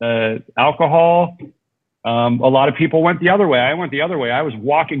 alcohol. A lot of people went the other way. I went the other way. I was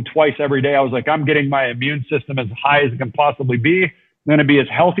walking twice every day. I was like, I'm getting my immune system as high as it can possibly be. I'm going to be as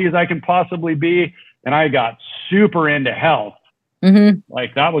healthy as I can possibly be. And I got super into health.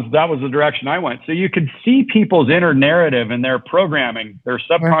 Like that was the direction I went. So you could see people's inner narrative and their programming, their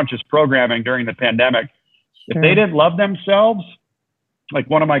subconscious programming during the pandemic. If they didn't love themselves, like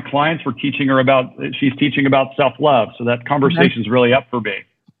one of my clients, she's teaching about self-love. So that conversation is really up for me.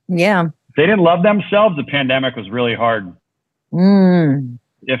 Yeah. If they didn't love themselves, the pandemic was really hard.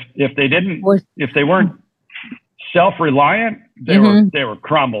 If they weren't self-reliant, they were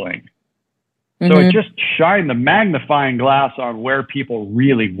crumbling. So it just shined the magnifying glass on where people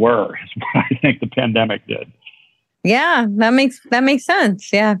really were, is what I think the pandemic did. Yeah, that makes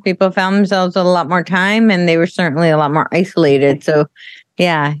sense. Yeah, people found themselves with a lot more time, and they were certainly a lot more isolated. So,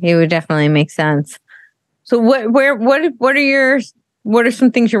 yeah, it would definitely make sense. So, what are some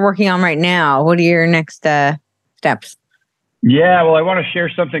things you're working on right now? What are your next steps? Yeah, well, I want to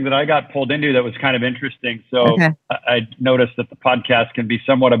share something that I got pulled into that was kind of interesting. So I noticed that the podcast can be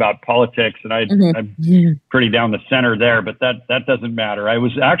somewhat about politics, and I'm pretty down the center there, but that doesn't matter. I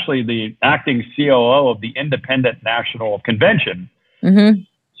was actually the acting COO of the Independent National Convention.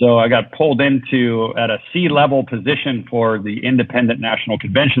 So I got pulled into at a C-level position for the Independent National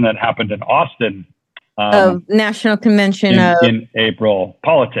Convention that happened in Austin. National Convention in April.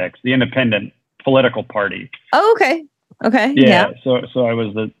 Politics, the independent political party. Oh, okay. Okay. Yeah. So I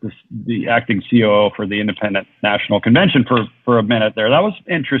was the acting COO for the Independent National Convention for a minute there. That was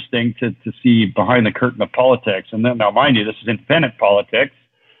interesting to see behind the curtain of politics. And then now, mind you, this is independent politics.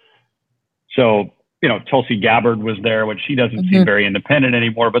 So, Tulsi Gabbard was there, which she doesn't seem very independent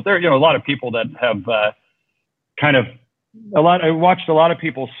anymore. But there, a lot of people that have I watched a lot of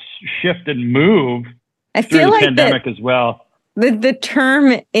people shift and move. I feel the like pandemic as well. The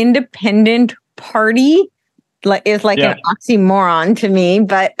term independent party is like an oxymoron to me,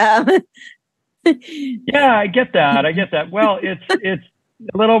 but yeah, I get that. Well, it's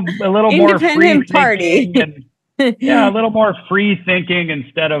a little more free party. And, a little more free thinking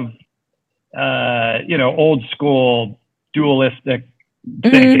instead of old school dualistic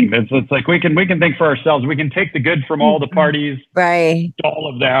thinking. It's like we can think for ourselves. We can take the good from all the parties, right? All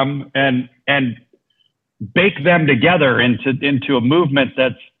of them, and bake them together into a movement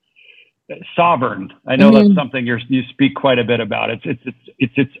that's sovereign. I know that's something you speak quite a bit about. It's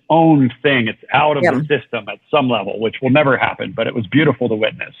its own thing. It's out of the system at some level, which will never happen. But it was beautiful to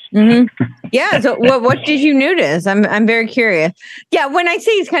witness. Yeah. So what did you notice? I'm very curious. Yeah. When I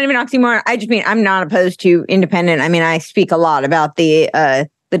say it's kind of an oxymoron, I just mean I'm not opposed to independent. I mean, I speak a lot about the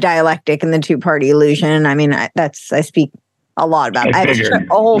dialectic and the two-party illusion. I mean, I speak a lot about it. I have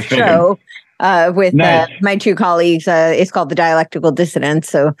a whole show with my two colleagues. It's called The Dialectical Dissidents.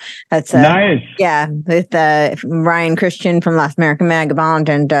 So that's nice. Yeah, with Ryan Christian from Last American Vagabond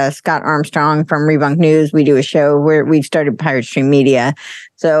and Scott Armstrong from Rebunk News. We do a show where we've started Pirate Stream Media.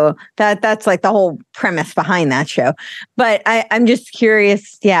 So that's like the whole premise behind that show. But I'm just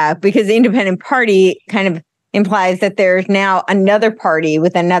curious, because the independent party kind of implies that there's now another party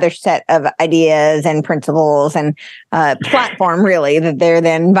with another set of ideas and principles and platform, really, that they're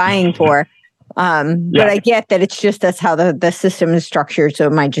then vying for. But I get that it's just that's how the system is structured. So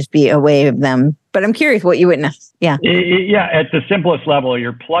it might just be a way of them. But I'm curious what you witnessed. Yeah. Yeah. At the simplest level,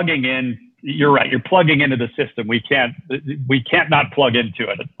 you're plugging in. You're right. You're plugging into the system. We can't not plug into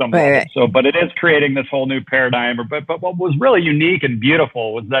it at some level. Right. So, but it is creating this whole new paradigm. But what was really unique and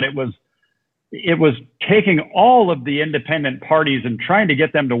beautiful was that it was taking all of the independent parties and trying to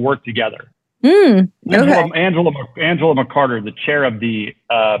get them to work together. Okay. Angela McCarter, the chair of the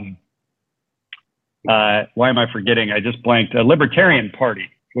why am I forgetting? I just blanked. A Libertarian Party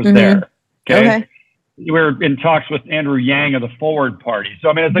was there. Okay. We were in talks with Andrew Yang of the Forward Party. So,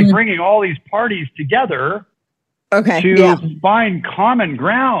 I mean, it's like bringing all these parties together to find common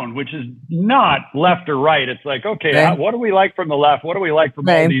ground, which is not left or right. It's like, okay, what do we like from the left? What do we like from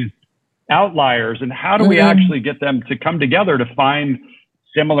all these outliers? And how do we actually get them to come together to find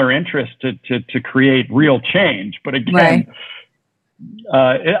similar interests to create real change? But again,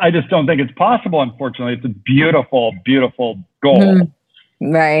 I just don't think it's possible, unfortunately. It's a beautiful, beautiful goal.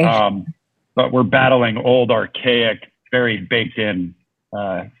 Right. But we're battling old, archaic, very baked in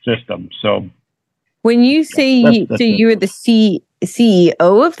system. So when you say you were the CEO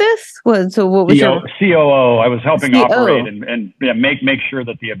of this, what was your COO? I was helping operate and make sure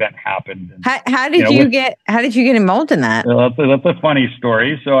that the event happened. And, how did you get involved in that? That's a funny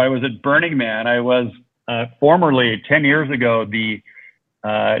story. So I was at Burning Man. I was formerly 10 years ago the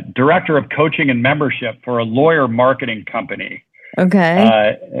director of coaching and membership for a lawyer marketing company.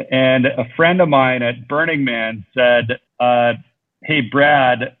 Okay. And a friend of mine at Burning Man said, "Hey,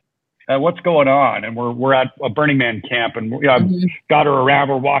 Brad, what's going on?" And we're at a Burning Man camp, and I've got her around.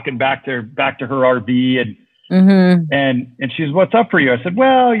 We're walking back to her RV, and she's, "What's up for you?" I said,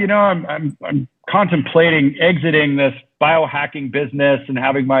 "Well, I'm contemplating exiting this biohacking business and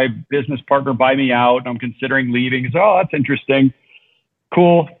having my business partner buy me out, and I'm considering leaving." So, "Oh, that's interesting.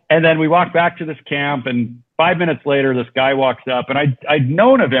 Cool." And then we walked back to this camp, and 5 minutes later, this guy walks up, and I'd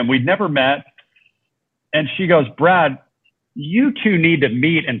known of him. We'd never met. And she goes, "Brad, you two need to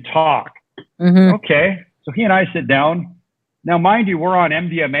meet and talk." Okay. So he and I sit down. Now, mind you, we're on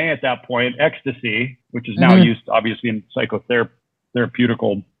MDMA at that point, ecstasy, which is now used obviously in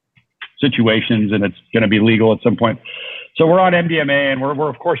psychotherapeutical situations, and it's going to be legal at some point. So we're on MDMA, and we're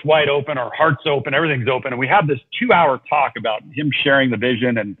of course wide open, our heart's open, everything's open. And we have this 2-hour talk about him sharing the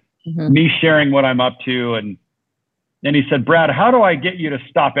vision and me sharing what I'm up to. And then he said, "Brad, how do I get you to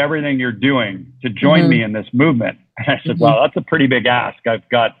stop everything you're doing to join me in this movement?" And I said, "Well, that's a pretty big ask. I've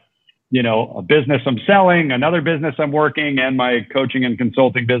got, a business I'm selling, another business I'm working, and my coaching and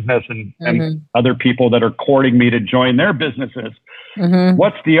consulting business, and other people that are courting me to join their businesses.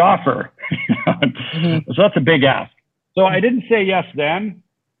 What's the offer?" So that's a big ask. So I didn't say yes then.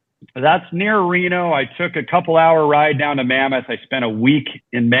 That's near Reno. I took a couple-hour ride down to Mammoth. I spent a week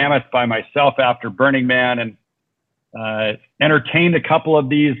in Mammoth by myself after Burning Man, and entertained a couple of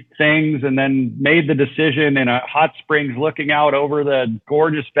these things, and then made the decision in a hot springs looking out over the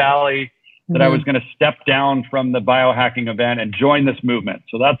gorgeous valley that I was going to step down from the biohacking event and join this movement.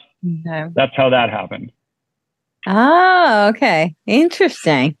 So that's how that happened. Oh, okay.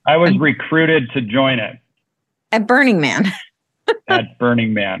 Interesting. I was recruited to join it. At Burning Man. At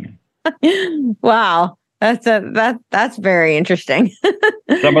Burning Man. Wow. That's very interesting.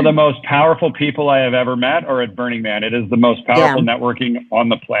 Some of the most powerful people I have ever met are at Burning Man. It is the most powerful networking on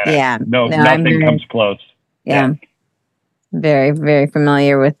the planet. Yeah. Nothing comes close. Yeah. Very, very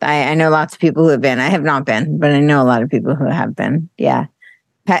familiar with, I know lots of people who have been. I have not been, but I know a lot of people who have been. Yeah.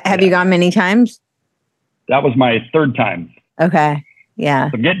 Have you gone many times? That was my third time. Okay. Yeah.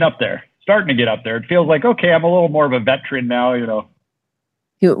 So I'm getting up there, starting to get up there. It feels like, okay, I'm a little more of a veteran now,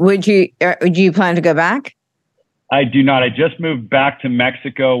 Would you plan to go back? I do not. I just moved back to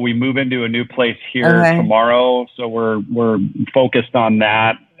Mexico. We move into a new place here tomorrow. So we're focused on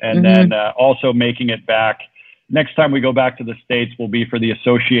that. And then also making it back. Next time we go back to the States will be for the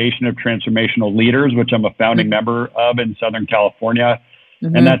Association of Transformational Leaders, which I'm a founding member of in Southern California.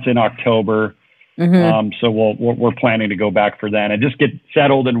 And that's in October. So we're planning to go back for that and just get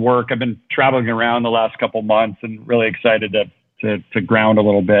settled and work. I've been traveling around the last couple months and really excited to ground a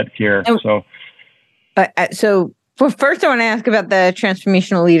little bit here. So first I want to ask about the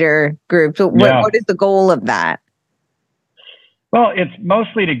Transformational Leader Group. So what is the goal of that? Well, it's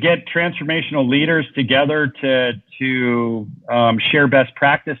mostly to get transformational leaders together to share best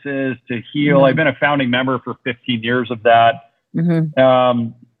practices, to heal. I've been a founding member for 15 years of that.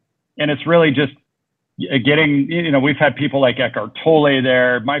 And it's really just getting, we've had people like Eckhart Tolle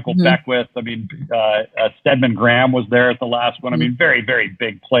there, Michael Beckwith. I mean, Stedman Graham was there at the last one. I mean, very, very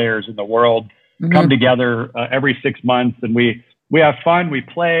big players in the world come together every 6 months, and we have fun. We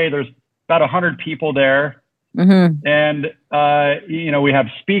play. There's about 100 people there. Mm-hmm. And, we have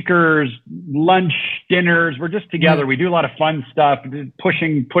speakers, lunch, dinners. We're just together. Mm-hmm. We do a lot of fun stuff,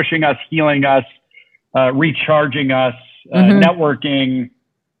 pushing us, healing us, recharging us, networking.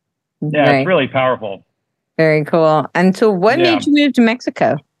 Yeah, right. It's really powerful. Very cool. And so what made you move to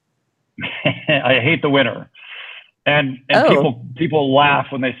Mexico? I hate the winter. And people laugh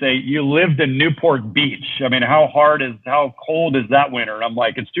when they say, you lived in Newport Beach. I mean, how cold is that winter? And I'm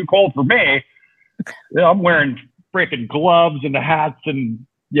like, it's too cold for me. I'm wearing freaking gloves and the hats and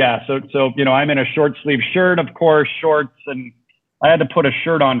so I'm in a short sleeve shirt, of course, shorts, and I had to put a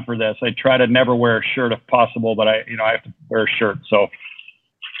shirt on for this. I try to never wear a shirt if possible, but I have to wear a shirt. So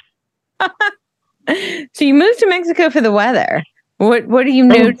So you moved to Mexico for the weather. What do you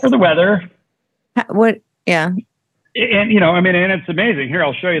know for the weather? What? Yeah. And and it's amazing. Here,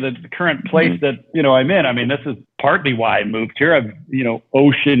 I'll show you the current place that I'm in. I mean, this is partly why I moved here. I've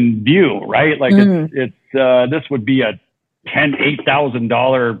ocean view, right? Like it's this would be a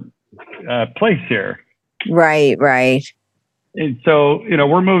 $8,000 place here. Right. And so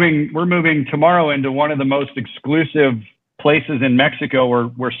we're moving tomorrow into one of the most exclusive places in Mexico,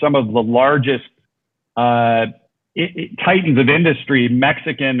 where some of the largest titans of industry,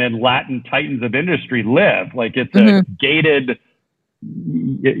 Mexican and Latin titans of industry live. Like it's a gated,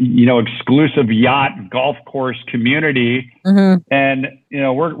 exclusive yacht golf course community. And,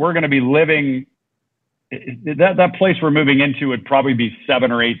 we're going to be living that place we're moving into would probably be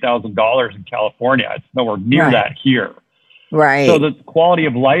 $7,000 or $8,000 in California. It's nowhere near that here. Right. So the quality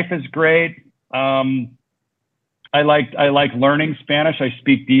of life is great. I like learning Spanish. I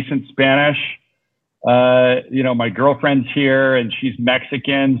speak decent Spanish. My girlfriend's here and she's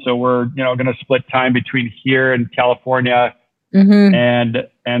Mexican. So we're, going to split time between here and California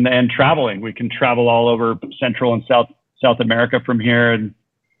and traveling. We can travel all over Central and South America from here. And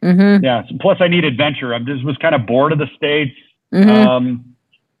so plus I need adventure. was kind of bored of the States.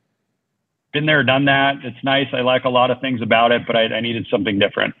 Been there, done that. It's nice. I like a lot of things about it, but I needed something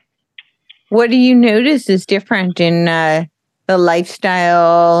different. What do you notice is different in, the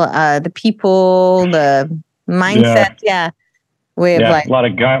lifestyle, the people, the mindset, way of life. A lot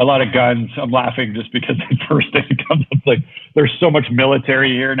of guns. I'm laughing just because the first thing that comes up, like there's so much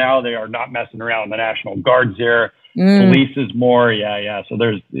military here now. They are not messing around. The National Guard's here. Police is more. Yeah. So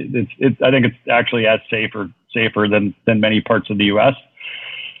I think it's actually as safer than many parts of the U.S.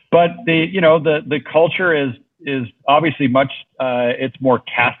 But the culture is obviously much. It's more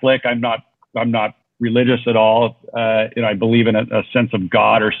Catholic. I'm not religious at all. I believe in a sense of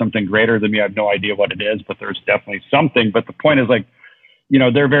God or something greater than me. I have no idea what it is, but there's definitely something. But the point is, like,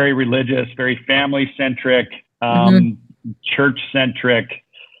 they're very religious, very family centric, church centric,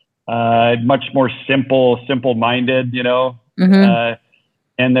 much more simple minded,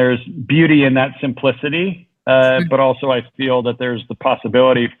 and there's beauty in that simplicity. But also I feel that there's the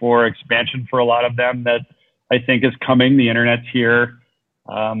possibility for expansion for a lot of them that I think is coming. The internet's here,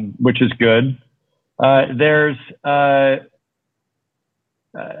 which is good. It's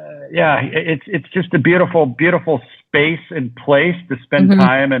just a beautiful space and place to spend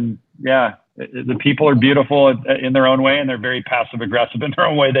time. And the people are beautiful in their own way, and they're very passive aggressive in their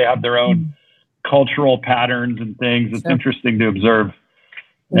own way. They have their own cultural patterns and things. It's interesting to observe.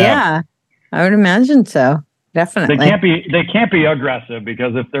 Yeah, I would imagine so. Definitely. They can't be aggressive,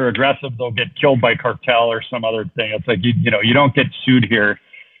 because if they're aggressive, they'll get killed by cartel or some other thing. It's like, you don't get sued here.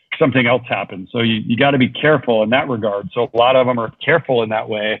 Something else happens. So you got to be careful in that regard. So a lot of them are careful in that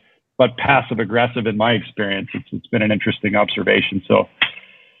way, but passive aggressive in my experience. It's been an interesting observation. So.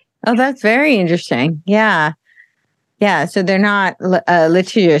 Oh, that's very interesting. Yeah. So they're not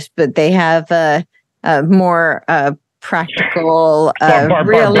litigious, but they have more practical,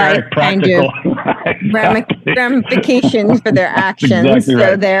 real life kind of ramifications for their actions. Exactly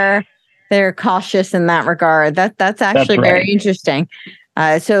right. So they're cautious in that regard. That's actually very interesting.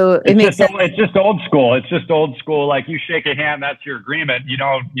 So it's just old school. It's just old school. Like, you shake a hand, that's your agreement. You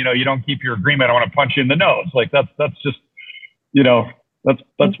don't keep your agreement. I want to punch you in the nose. Like that's just,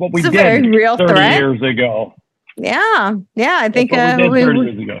 that's what we did very real 30 threat. Years ago. Yeah. I think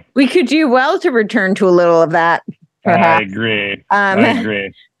we could do well to return to a little of that. Perhaps. I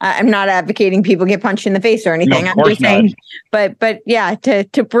agree. I'm not advocating people get punched in the face or anything. No, I'm just saying, but yeah,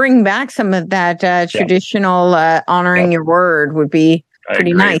 to bring back some of that traditional honoring your word would be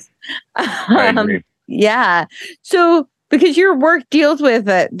pretty nice. I agree. Yeah. So because your work deals with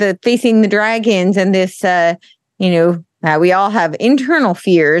the facing the dragons and this, We all have internal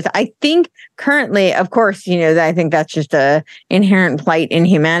fears. I think currently, of course, I think that's just a inherent plight in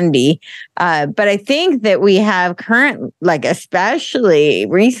humanity. But I think that we have especially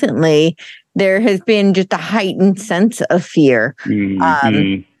recently, there has been just a heightened sense of fear,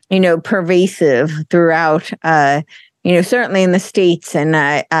 pervasive throughout, certainly in the States. And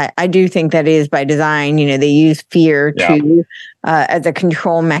I do think that is by design. They use fear as a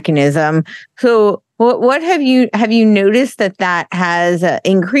control mechanism. So what have you noticed that has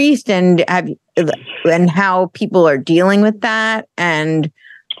increased, and how people are dealing with that, and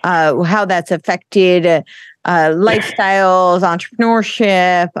how that's affected lifestyles,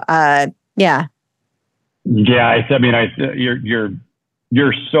 entrepreneurship? Yeah.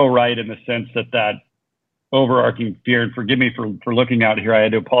 You're so right in the sense that overarching fear, and forgive me for looking out here. I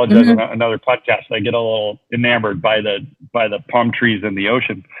had to apologize on another podcast. I get a little enamored by the palm trees and the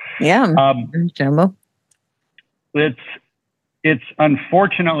ocean. Yeah. It's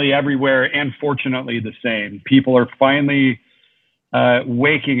unfortunately everywhere, and fortunately the same. People are finally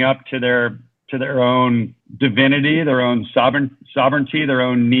waking up to their own divinity, their own sovereignty, their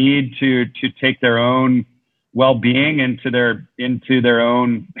own need to take their own well-being into their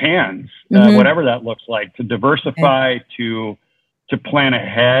own hands, whatever that looks like, to diversify, to plan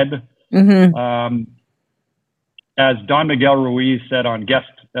ahead. As Don Miguel Ruiz said on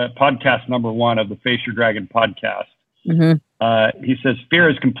podcast number 1 of the Face Your Dragon podcast, he says, fear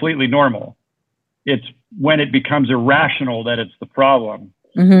is completely normal. It's when it becomes irrational that it's the problem.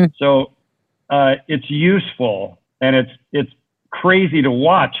 So it's useful, and it's crazy to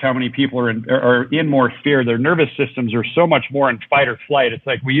watch how many people are in more fear. Their nervous systems are so much more in fight or flight. It's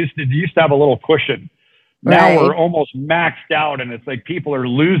like we used to have a little cushion. Now we're almost maxed out, and it's like people are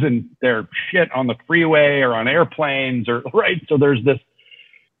losing their shit on the freeway or on airplanes, so there's this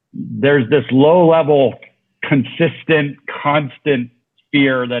low level, consistent, constant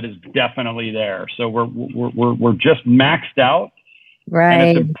fear that is definitely there. So we're just maxed out.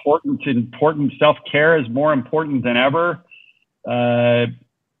 And it's important. Self-care is more important than ever.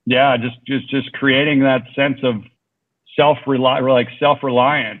 Just creating that sense of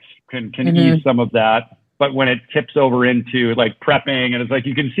self-reliance can ease some of that. But when it tips over into like prepping, and it's like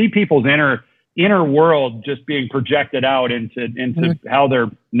you can see people's inner world just being projected out into how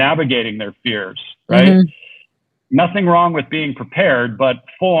they're navigating their fears, right? Nothing wrong with being prepared, but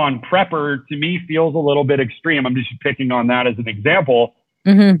full-on prepper to me feels a little bit extreme. I'm just picking on that as an example.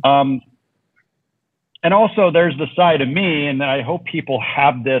 And also there's the side of me, and I hope people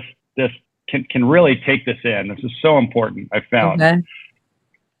have this can really take this in. This is so important, I found.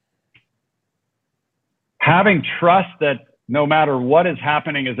 Having trust that no matter what is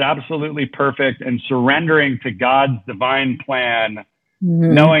happening is absolutely perfect, and surrendering to God's divine plan,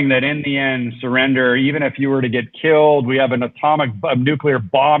 knowing that in the end, surrender, even if you were to get killed, we have a nuclear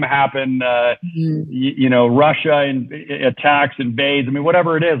bomb happen, Russia attacks, invades,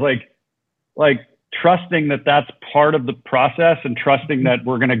 whatever it is, like trusting that that's part of the process, and trusting that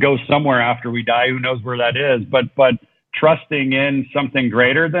we're going to go somewhere after we die. Who knows where that is, but trusting in something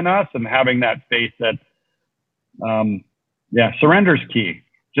greater than us, and having that faith that, surrender's key.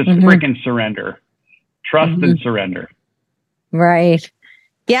 Just freaking surrender, trust and surrender. Right.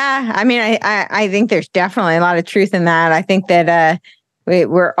 Yeah. I think there's definitely a lot of truth in that. I think that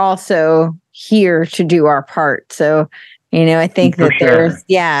we're also here to do our part. So, I think that there's,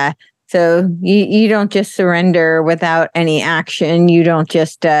 so you don't just surrender without any action. You don't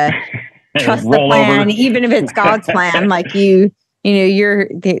just trust the plan, even if it's God's plan. Like you're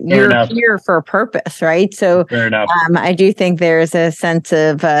here for a purpose, right? So I do think there's a sense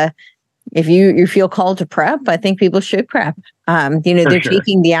of if you feel called to prep, I think people should prep. They're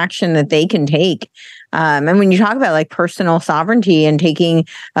taking the action that they can take. And when you talk about like personal sovereignty and taking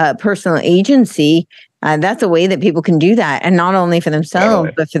personal agency, that's a way that people can do that, and not only for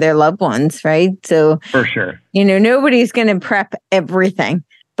themselves, but for their loved ones, right? So for sure, nobody's going to prep everything,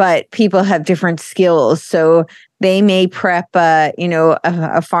 but people have different skills. So they may prep,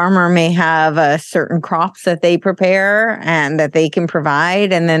 a farmer may have certain crops that they prepare and that they can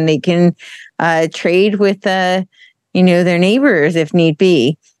provide, and then they can trade with, their neighbors if need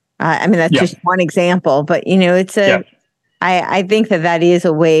be. That's just one example, but it's I think that is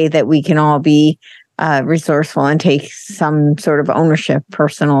a way that we can all be resourceful and take some sort of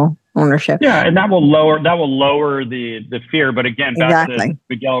personal ownership. Yeah, and that will lower the fear. But again, back to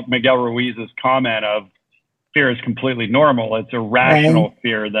Miguel Ruiz's comment of fear is completely normal. It's a rational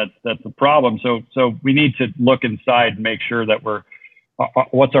fear that's the problem. So we need to look inside and make sure that we're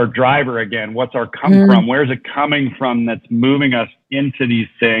what's our driver again? What's our come from? Where's it coming from that's moving us into these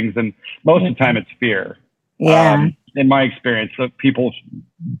things? And most of the time it's fear. in my experience. So people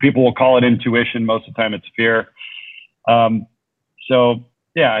will call it intuition. Most of the time it's fear. So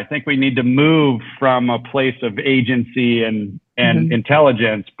yeah, I think we need to move from a place of agency and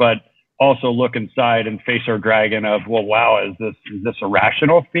intelligence, but also look inside and face our dragon of, well, wow, is this a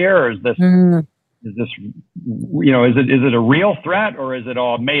rational fear, or is this, is it a real threat, or is it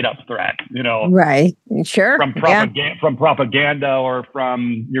all made up threat? Right. Sure. From propaganda or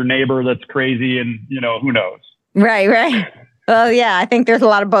from your neighbor that's crazy, and who knows? Right. Well, yeah, I think there's a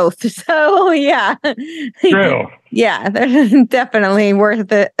lot of both. So yeah. True. Yeah, they're definitely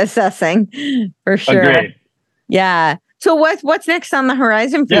worth assessing for sure. Agreed. Yeah. So what's next on the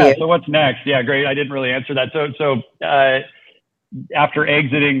horizon for you? So what's next? Yeah, great. I didn't really answer that. So after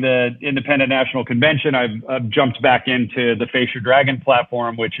exiting the Independent National Convention, I've jumped back into the Face Your Dragon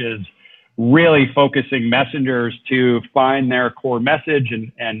platform, which is really focusing messengers to find their core message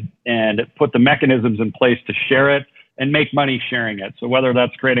and put the mechanisms in place to share it and make money sharing it. So whether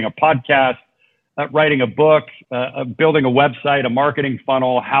that's creating a podcast, writing a book, building a website, a marketing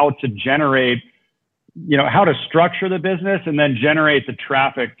funnel, how to generate, how to structure the business and then generate the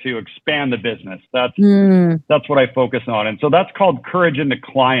traffic to expand the business. That's what I focus on. And so that's called Courage in the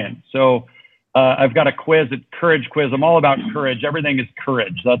Client. So I've got a quiz, a courage quiz. I'm all about courage. Everything is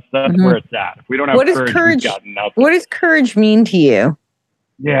courage. That's where it's at. If we don't have courage, we've got nothing. What does courage mean to you?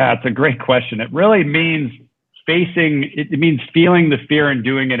 Yeah, it's a great question. It really means it means feeling the fear and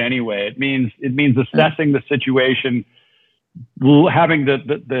doing it anyway. It means assessing the situation, having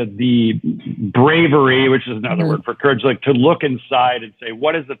the bravery, which is another word for courage, like to look inside and say,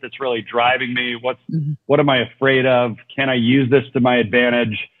 what is it that's really driving me? What am I afraid of? Can I use this to my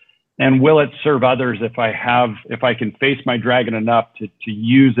advantage? And will it serve others if I can face my dragon enough to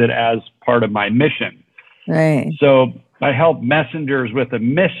use it as part of my mission? Right. So I help messengers with a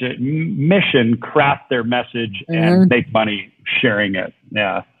mission craft their message and make money sharing it.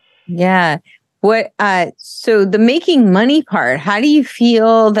 Yeah. Yeah. So the making money part, how do you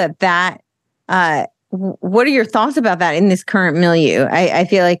feel that what are your thoughts about that in this current milieu? I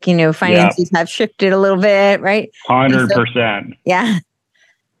feel like, finances have shifted a little bit, right? 100%. Yeah.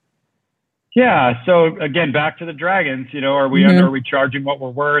 Yeah. So again, back to the dragons, are we charging what we're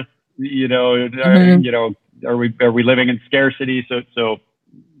worth? Are we living in scarcity? So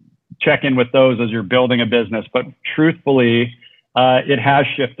check in with those as you're building a business. But truthfully, it has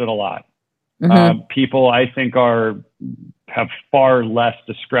shifted a lot. People, I think, have far less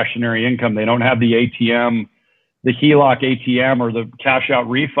discretionary income. They don't have the ATM, the HELOC ATM, or the cash out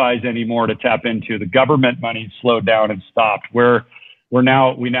refis anymore to tap into. The government money slowed down and stopped. We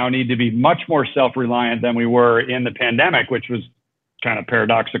now need to be much more self-reliant than we were in the pandemic, which was kind of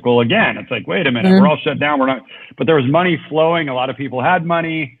paradoxical again. It's like, wait a minute, we're all shut down. We're not, but there was money flowing. A lot of people had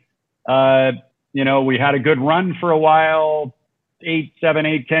money. We had a good run for a while,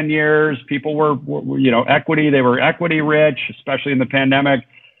 10 years. People were equity. They were equity rich, especially in the pandemic.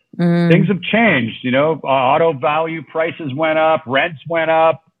 Things have changed. Auto value prices went up, rents went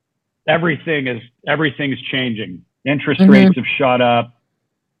up. Everything's changing. Interest rates have shot up.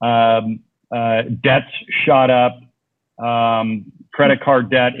 Debts shot up. Credit card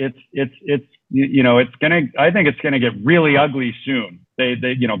debt. I think it's gonna get really ugly soon.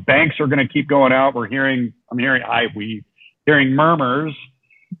 Banks are gonna keep going out. I'm hearing murmurs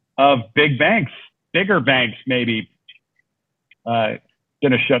of bigger banks maybe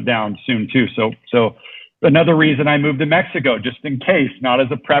gonna shut down soon too. So another reason I moved to Mexico, just in case, not as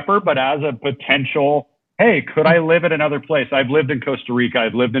a prepper, but as a potential, hey, could I live at another place? I've lived in Costa Rica.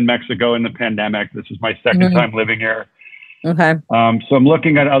 I've lived in Mexico in the pandemic. This is my second time living here. Okay. So I'm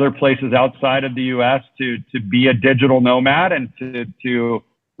looking at other places outside of the U.S. to be a digital nomad and to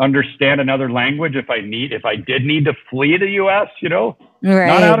understand another language if I did need to flee the U.S.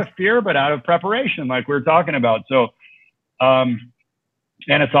 Not out of fear, but out of preparation, like we were talking about. So, and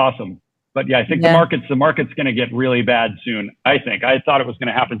it's awesome. But yeah, I think the market's going to get really bad soon. I thought it was going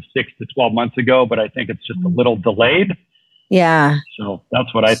to happen 6 to 12 months ago, but I think it's just a little delayed. Yeah. So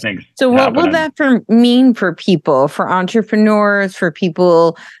that's what I think. So what will that mean for people, for entrepreneurs, for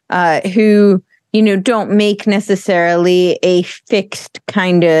people who, don't make necessarily a fixed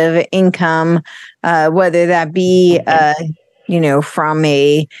kind of income, whether that be, from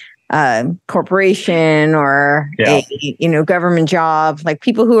a corporation or a, government job, like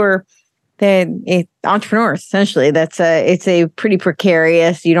people who are entrepreneurs, essentially. It's a pretty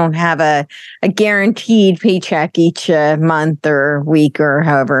precarious. You don't have a guaranteed paycheck each month or week or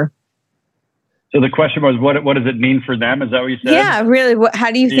however. So the question was, what does it mean for them? Is that what you said? Yeah, really. How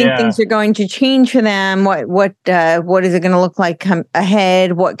do you think things are going to change for them? What is it going to look like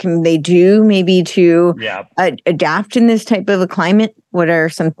ahead? What can they do maybe to adapt in this type of a climate? What are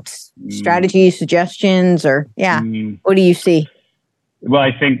some strategies, suggestions, or what do you see? Well,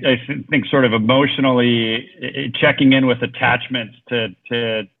 I think sort of emotionally checking in with attachments to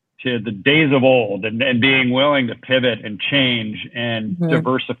the days of old and being willing to pivot and change and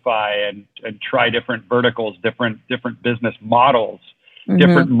diversify and try different verticals, different business models,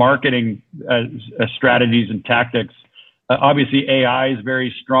 different marketing strategies and tactics. Obviously, AI is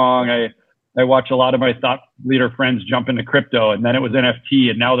very strong. I watch a lot of my thought leader friends jump into crypto, and then it was NFT,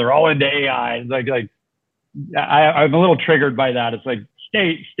 and now they're all into AI. It's like I'm a little triggered by that. It's like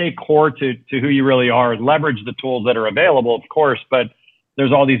stay core to who you really are, and leverage the tools that are available, of course, but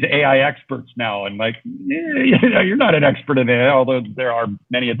there's all these AI experts now, and you're not an expert in AI, although there are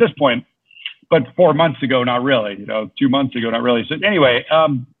many at this point. But 4 months ago, not really. 2 months ago, not really. So anyway,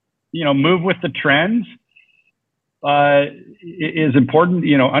 move with the trends is important.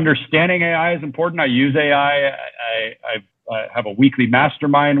 Understanding AI is important. I use AI. I have a weekly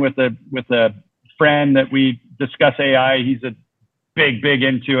mastermind with a friend that we discuss AI. He's a big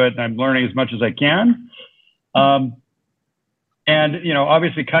into it, and I'm learning as much as I can. And,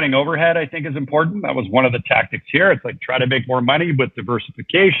 obviously cutting overhead, I think, is important. That was one of the tactics here. It's like, try to make more money with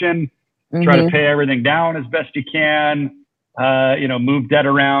diversification, try to pay everything down as best you can, move debt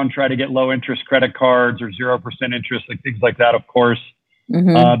around, try to get low interest credit cards or 0% interest, like things like that, of course.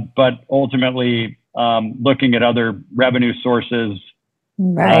 But ultimately, looking at other revenue sources,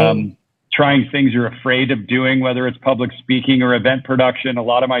 trying things you're afraid of doing, whether it's public speaking or event production. A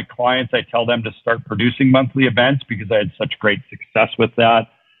lot of my clients, I tell them to start producing monthly events because I had such great success with that.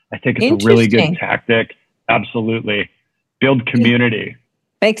 I think it's a really good tactic. Absolutely. Build community.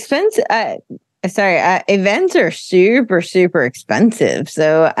 Events are super, super expensive.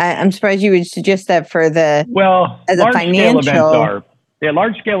 So I'm surprised you would suggest that for as a financial. Events are. Yeah,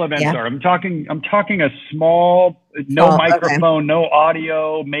 large scale events are. I'm talking a small, microphone, no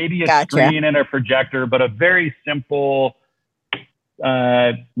audio, maybe a screen and a projector, but a very simple,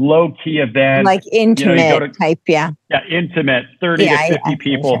 low key event. Like intimate type, Yeah, intimate, 30 to 50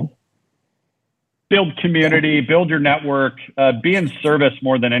 people. Build community, build your network, be in service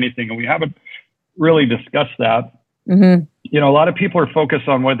more than anything. And we haven't really discussed that. A lot of people are focused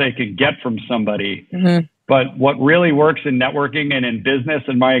on what they can get from somebody. But what really works in networking and in business,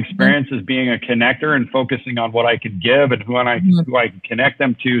 in my experience, is being a connector and focusing on what I can give and who I can connect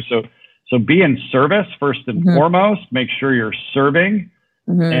them to. So be in service first and foremost. Make sure you're serving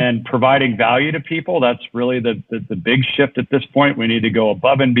and providing value to people. That's really the big shift at this point. We need to go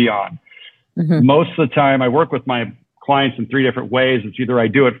above and beyond. Most of the time, I work with my clients in 3 different ways. It's either I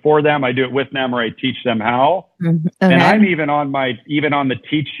do it for them, I do it with them, or I teach them how. And I'm even on the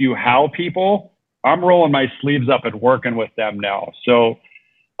teach you how people. I'm rolling my sleeves up and working with them now. So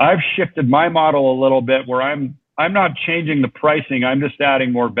I've shifted my model a little bit where I'm not changing the pricing. I'm just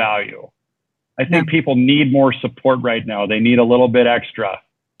adding more value. I think people need more support right now. They need a little bit extra.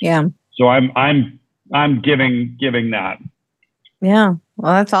 Yeah. So I'm giving that. Yeah.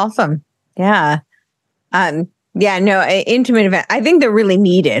 Well, that's awesome. Yeah. Intimate event. I think they're really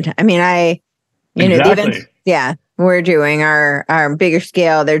needed. I mean, the events, we're doing our bigger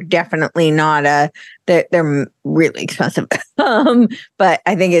scale. They're definitely not they're really expensive. But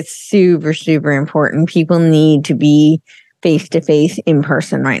I think it's super, super important. People need to be face to face in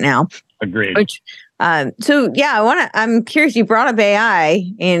person right now. Agreed. I'm curious, you brought up AI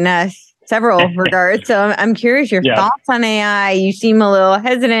in several regards. So I'm curious your thoughts on AI. You seem a little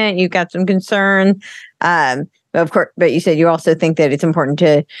hesitant. You've got some concern. Of course, but you said you also think that it's important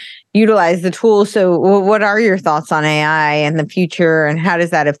to utilize the tool. So what are your thoughts on AI and the future, and how does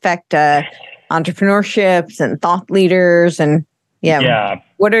that affect entrepreneurships and thought leaders? And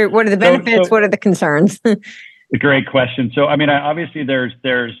what are the benefits? What are the concerns? A great question. So, I mean, obviously there's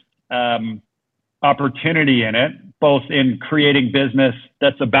opportunity in it, both in creating business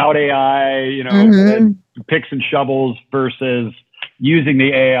that's about AI, picks and shovels versus using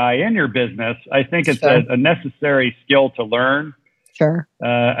the AI in your business. I think it's a necessary skill to learn. Sure.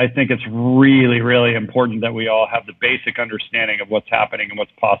 I think it's really, really important that we all have the basic understanding of what's happening and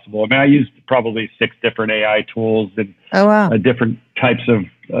what's possible. I mean, I used probably 6 different AI tools and different types of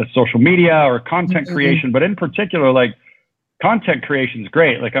social media or content creation. But in particular, like content creation is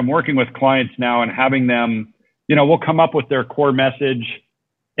great. Like I'm working with clients now and having them, we'll come up with their core message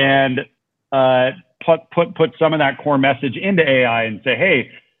and put some of that core message into AI and say,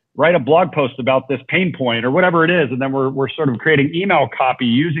 hey, write a blog post about this pain point or whatever it is. And then we're sort of creating email copy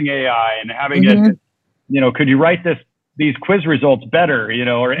using AI and having it, could you write these quiz results better,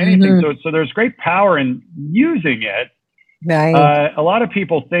 or anything. So there's great power in using it. Right. A lot of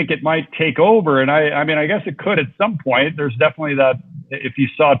people think it might take over. And I mean, I guess it could at some point. There's definitely that, if you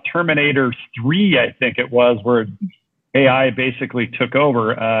saw Terminator 3, I think it was, where AI basically took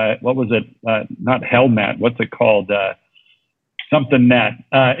over. What was it? Not HellNet. What's it called? Something net.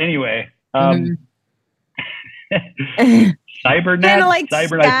 Anyway. Cybernet. Kind of like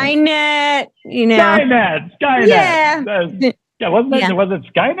Skynet, Skynet. Yeah. Wasn't it? Was it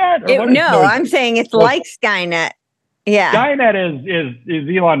Skynet? I'm saying it's like Skynet. Yeah. Skynet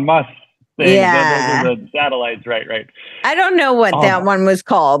is Elon Musk's thing. Yeah. Those are the satellites, right. I don't know what that one was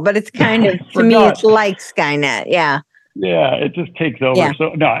called, but it's kind of, to me, it's like Skynet. Yeah. Yeah, it just takes over. Yeah.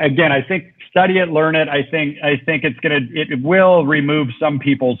 So no, again, I think study it, learn it. I think it will remove some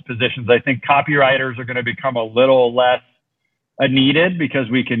people's positions. I think copywriters are going to become a little less needed because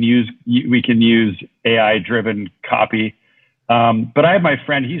we can use AI driven copy. But I have my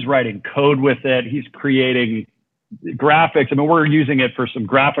friend, he's writing code with it. He's creating graphics. I mean, we're using it for some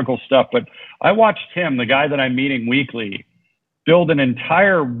graphical stuff, but I watched him, the guy that I'm meeting weekly, build an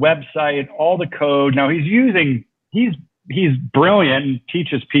entire website, all the code. Now he's brilliant and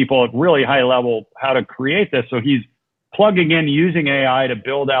teaches people at really high level how to create this. So he's plugging in using AI to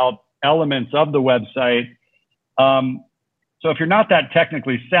build out elements of the website. So if you're not that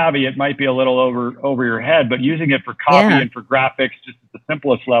technically savvy, it might be a little over your head, but using it for copy and for graphics, just at the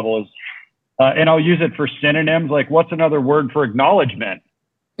simplest level is, and I'll use it for synonyms. Like, what's another word for acknowledgement?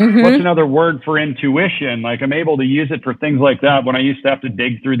 What's another word for intuition? Like, I'm able to use it for things like that when I used to have to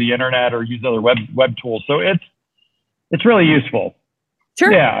dig through the internet or use other web tools. So it's really useful.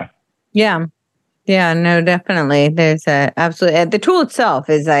 Sure. Yeah. No, definitely. There's absolutely, the tool itself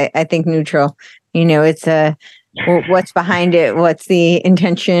is, I think, neutral. It's what's behind it, what's the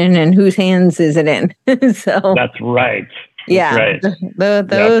intention, and whose hands is it in? So that's right. Right.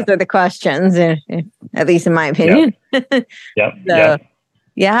 Those are the questions, at least in my opinion. Yep.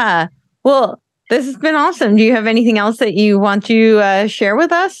 Yeah. Well, this has been awesome. Do you have anything else that you want to share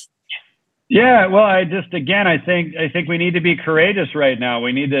with us? Yeah. Well, I think we need to be courageous right now.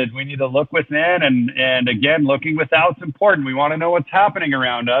 We need to look within, and again, looking without's important. We want to know what's happening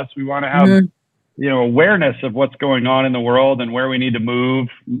around us. We want to have awareness of what's going on in the world and where we need to move.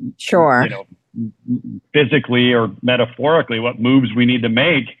 Sure. Physically or metaphorically, what moves we need to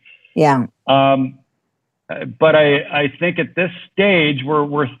make. Yeah. But I think at this stage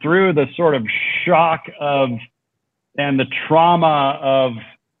we're through the sort of shock and the trauma of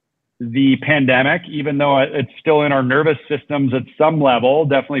the pandemic, even though it's still in our nervous systems at some level.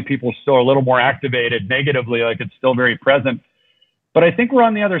 Definitely people still are a little more activated negatively, like it's still very present. But I think we're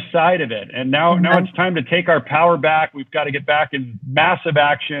on the other side of it. And now it's time to take our power back. We've got to get back in massive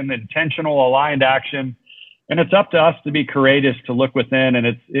action, intentional, aligned action. And it's up to us to be courageous, to look within.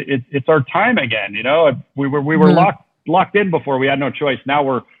 And it's our time again. We were locked in before. We had no choice.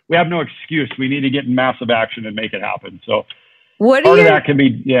 Now we have no excuse. We need to get in massive action and make it happen. So part of that can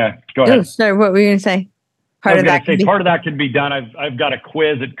be, go ahead. Oh, sorry, what were you going to say? Part of that can be done. I've got a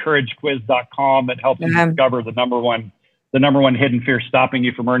quiz at couragequiz.com that helps you discover the number one hidden fear stopping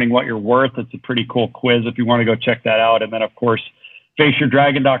you from earning what you're worth. It's a pretty cool quiz if you want to go check that out. And then, of course,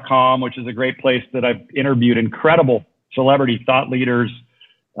 faceyourdragon.com, which is a great place that I've interviewed incredible celebrity thought leaders.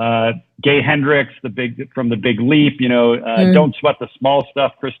 Gay Hendricks, from the Big Leap, Don't Sweat the Small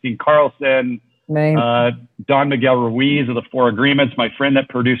Stuff, Christine Carlson, Don Miguel Ruiz of the Four Agreements, my friend that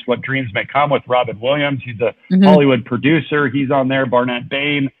produced What Dreams May Come with Robin Williams. He's a Hollywood producer. He's on there. Barnett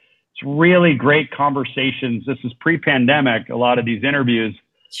Bain. It's really great conversations. This is pre-pandemic, a lot of these interviews.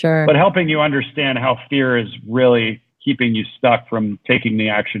 Sure. But helping you understand how fear is really keeping you stuck from taking the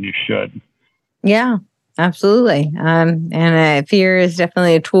action you should. Yeah, absolutely. And fear is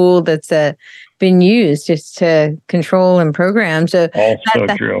definitely a tool that's been used just to control and program. So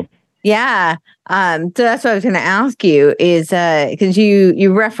true. Yeah. So that's what I was going to ask you is because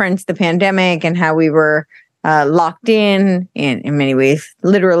you referenced the pandemic and how we were locked in many ways,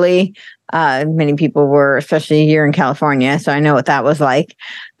 literally. Many people were, especially here in California. So I know what that was like.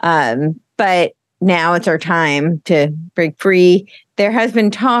 But now it's our time to break free. There has been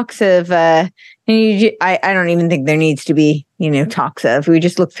talks of, I don't even think there needs to be, talks of. We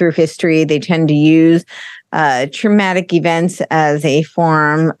just look through history. They tend to use traumatic events as a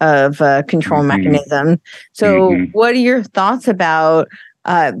form of control mechanism. So what are your thoughts about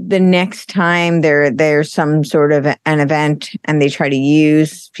the next time there's some sort of an event and they try to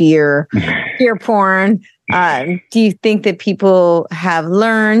use fear porn Do you think that people have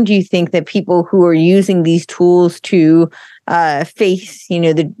learned? Do you think that people who are using these tools to face,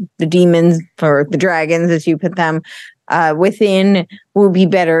 the demons or the dragons, as you put them, within, will be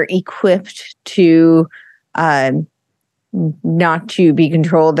better equipped to not to be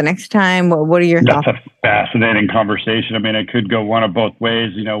controlled the next time? What are your thoughts? That's a fascinating conversation. I mean, it could go one of both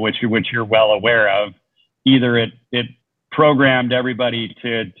ways, which you're well aware of. Either it programmed everybody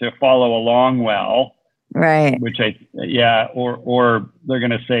to follow along well, right? Or they're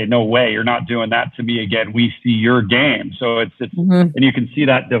going to say, no way, you're not doing that to me again. We see your game. So it's and you can see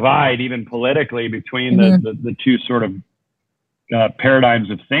that divide even politically between the two sort of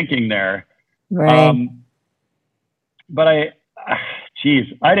paradigms of thinking there. Right. But I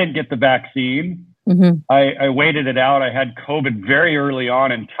didn't get the vaccine. I waited it out. I had COVID very early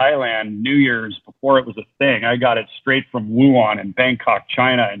on in Thailand, New Year's, before it was a thing. I got it straight from Wuhan in Bangkok,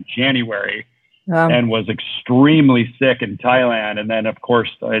 China in January, and was extremely sick in Thailand. And then, of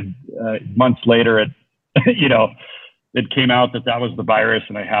course, months later, it came out that was the virus,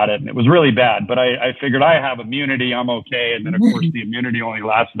 and I had it, and it was really bad. But I figured I have immunity, I'm okay. And then, of course, the immunity only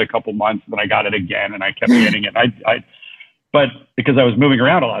lasted a couple months, and then I got it again, and I kept getting it. But because I was moving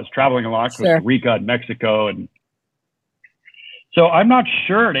around a lot, I was traveling a lot, Costa Rica and Mexico. And so I'm not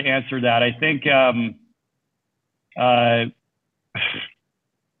sure to answer that. I think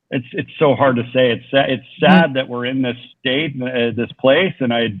it's so hard to say. It's sad that we're in this state, this place.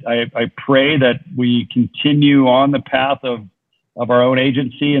 And I pray that we continue on the path of our own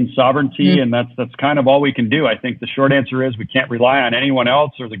agency and sovereignty. And that's kind of all we can do. I think the short answer is we can't rely on anyone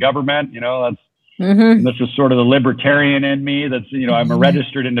else or the government. And this is sort of the libertarian in me. That's, I'm a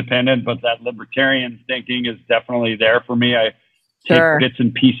registered independent, but that libertarian thinking is definitely there for me. I take bits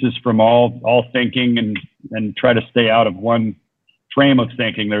and pieces from all thinking and try to stay out of one frame of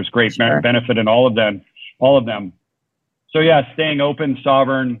thinking. There's great benefit in all of them. So yeah, staying open,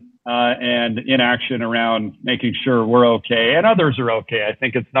 sovereign, and in action around making sure we're okay and others are okay. I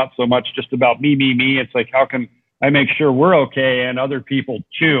think it's not so much just about me. It's like, how can I make sure we're okay and other people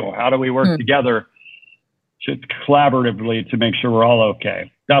too? How do we work together collaboratively to make sure we're all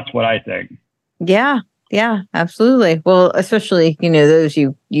okay? That's what I think. Yeah, absolutely. Well, especially, those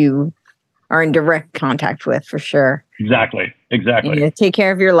you are in direct contact with, for sure. Exactly. Take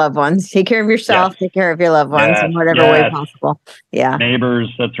care of your loved ones. Take care of yourself. Yes. Take care of your loved ones in whatever way possible. Yeah.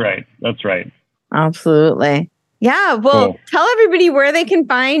 Neighbors. That's right. Absolutely. Yeah. Well, Tell everybody where they can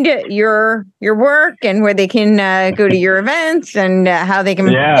find your work and where they can go to your events and how they can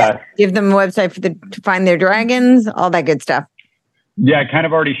give them a website to find their dragons, all that good stuff. Yeah, I kind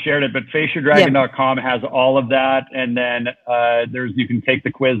of already shared it, but faceyourdragon.com has all of that. And then you can take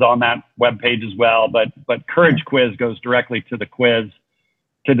the quiz on that webpage as well. But Courage Quiz goes directly to the quiz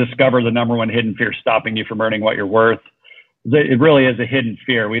to discover the number one hidden fear stopping you from earning what you're worth. It really is a hidden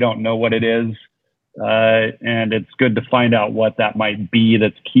fear. We don't know what it is. And it's good to find out what that might be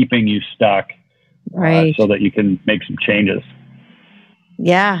that's keeping you stuck, so that you can make some changes.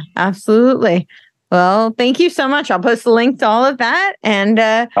 Yeah, absolutely. Well, thank you so much. I'll post a link to all of that, and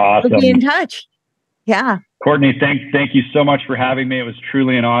awesome. We'll be in touch. Yeah. Courtney, thank you so much for having me. It was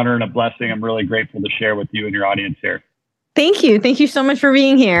truly an honor and a blessing. I'm really grateful to share with you and your audience here. Thank you. Thank you so much for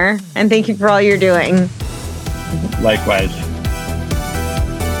being here, and thank you for all you're doing. Likewise.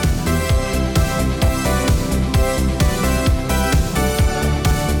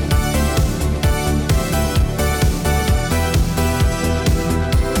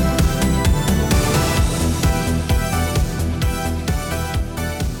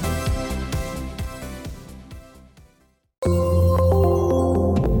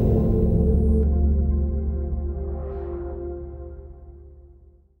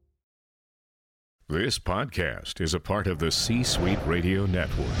 This podcast is a part of the C-Suite Radio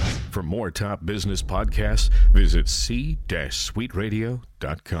Network. For more top business podcasts, visit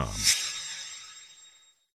c-suiteradio.com.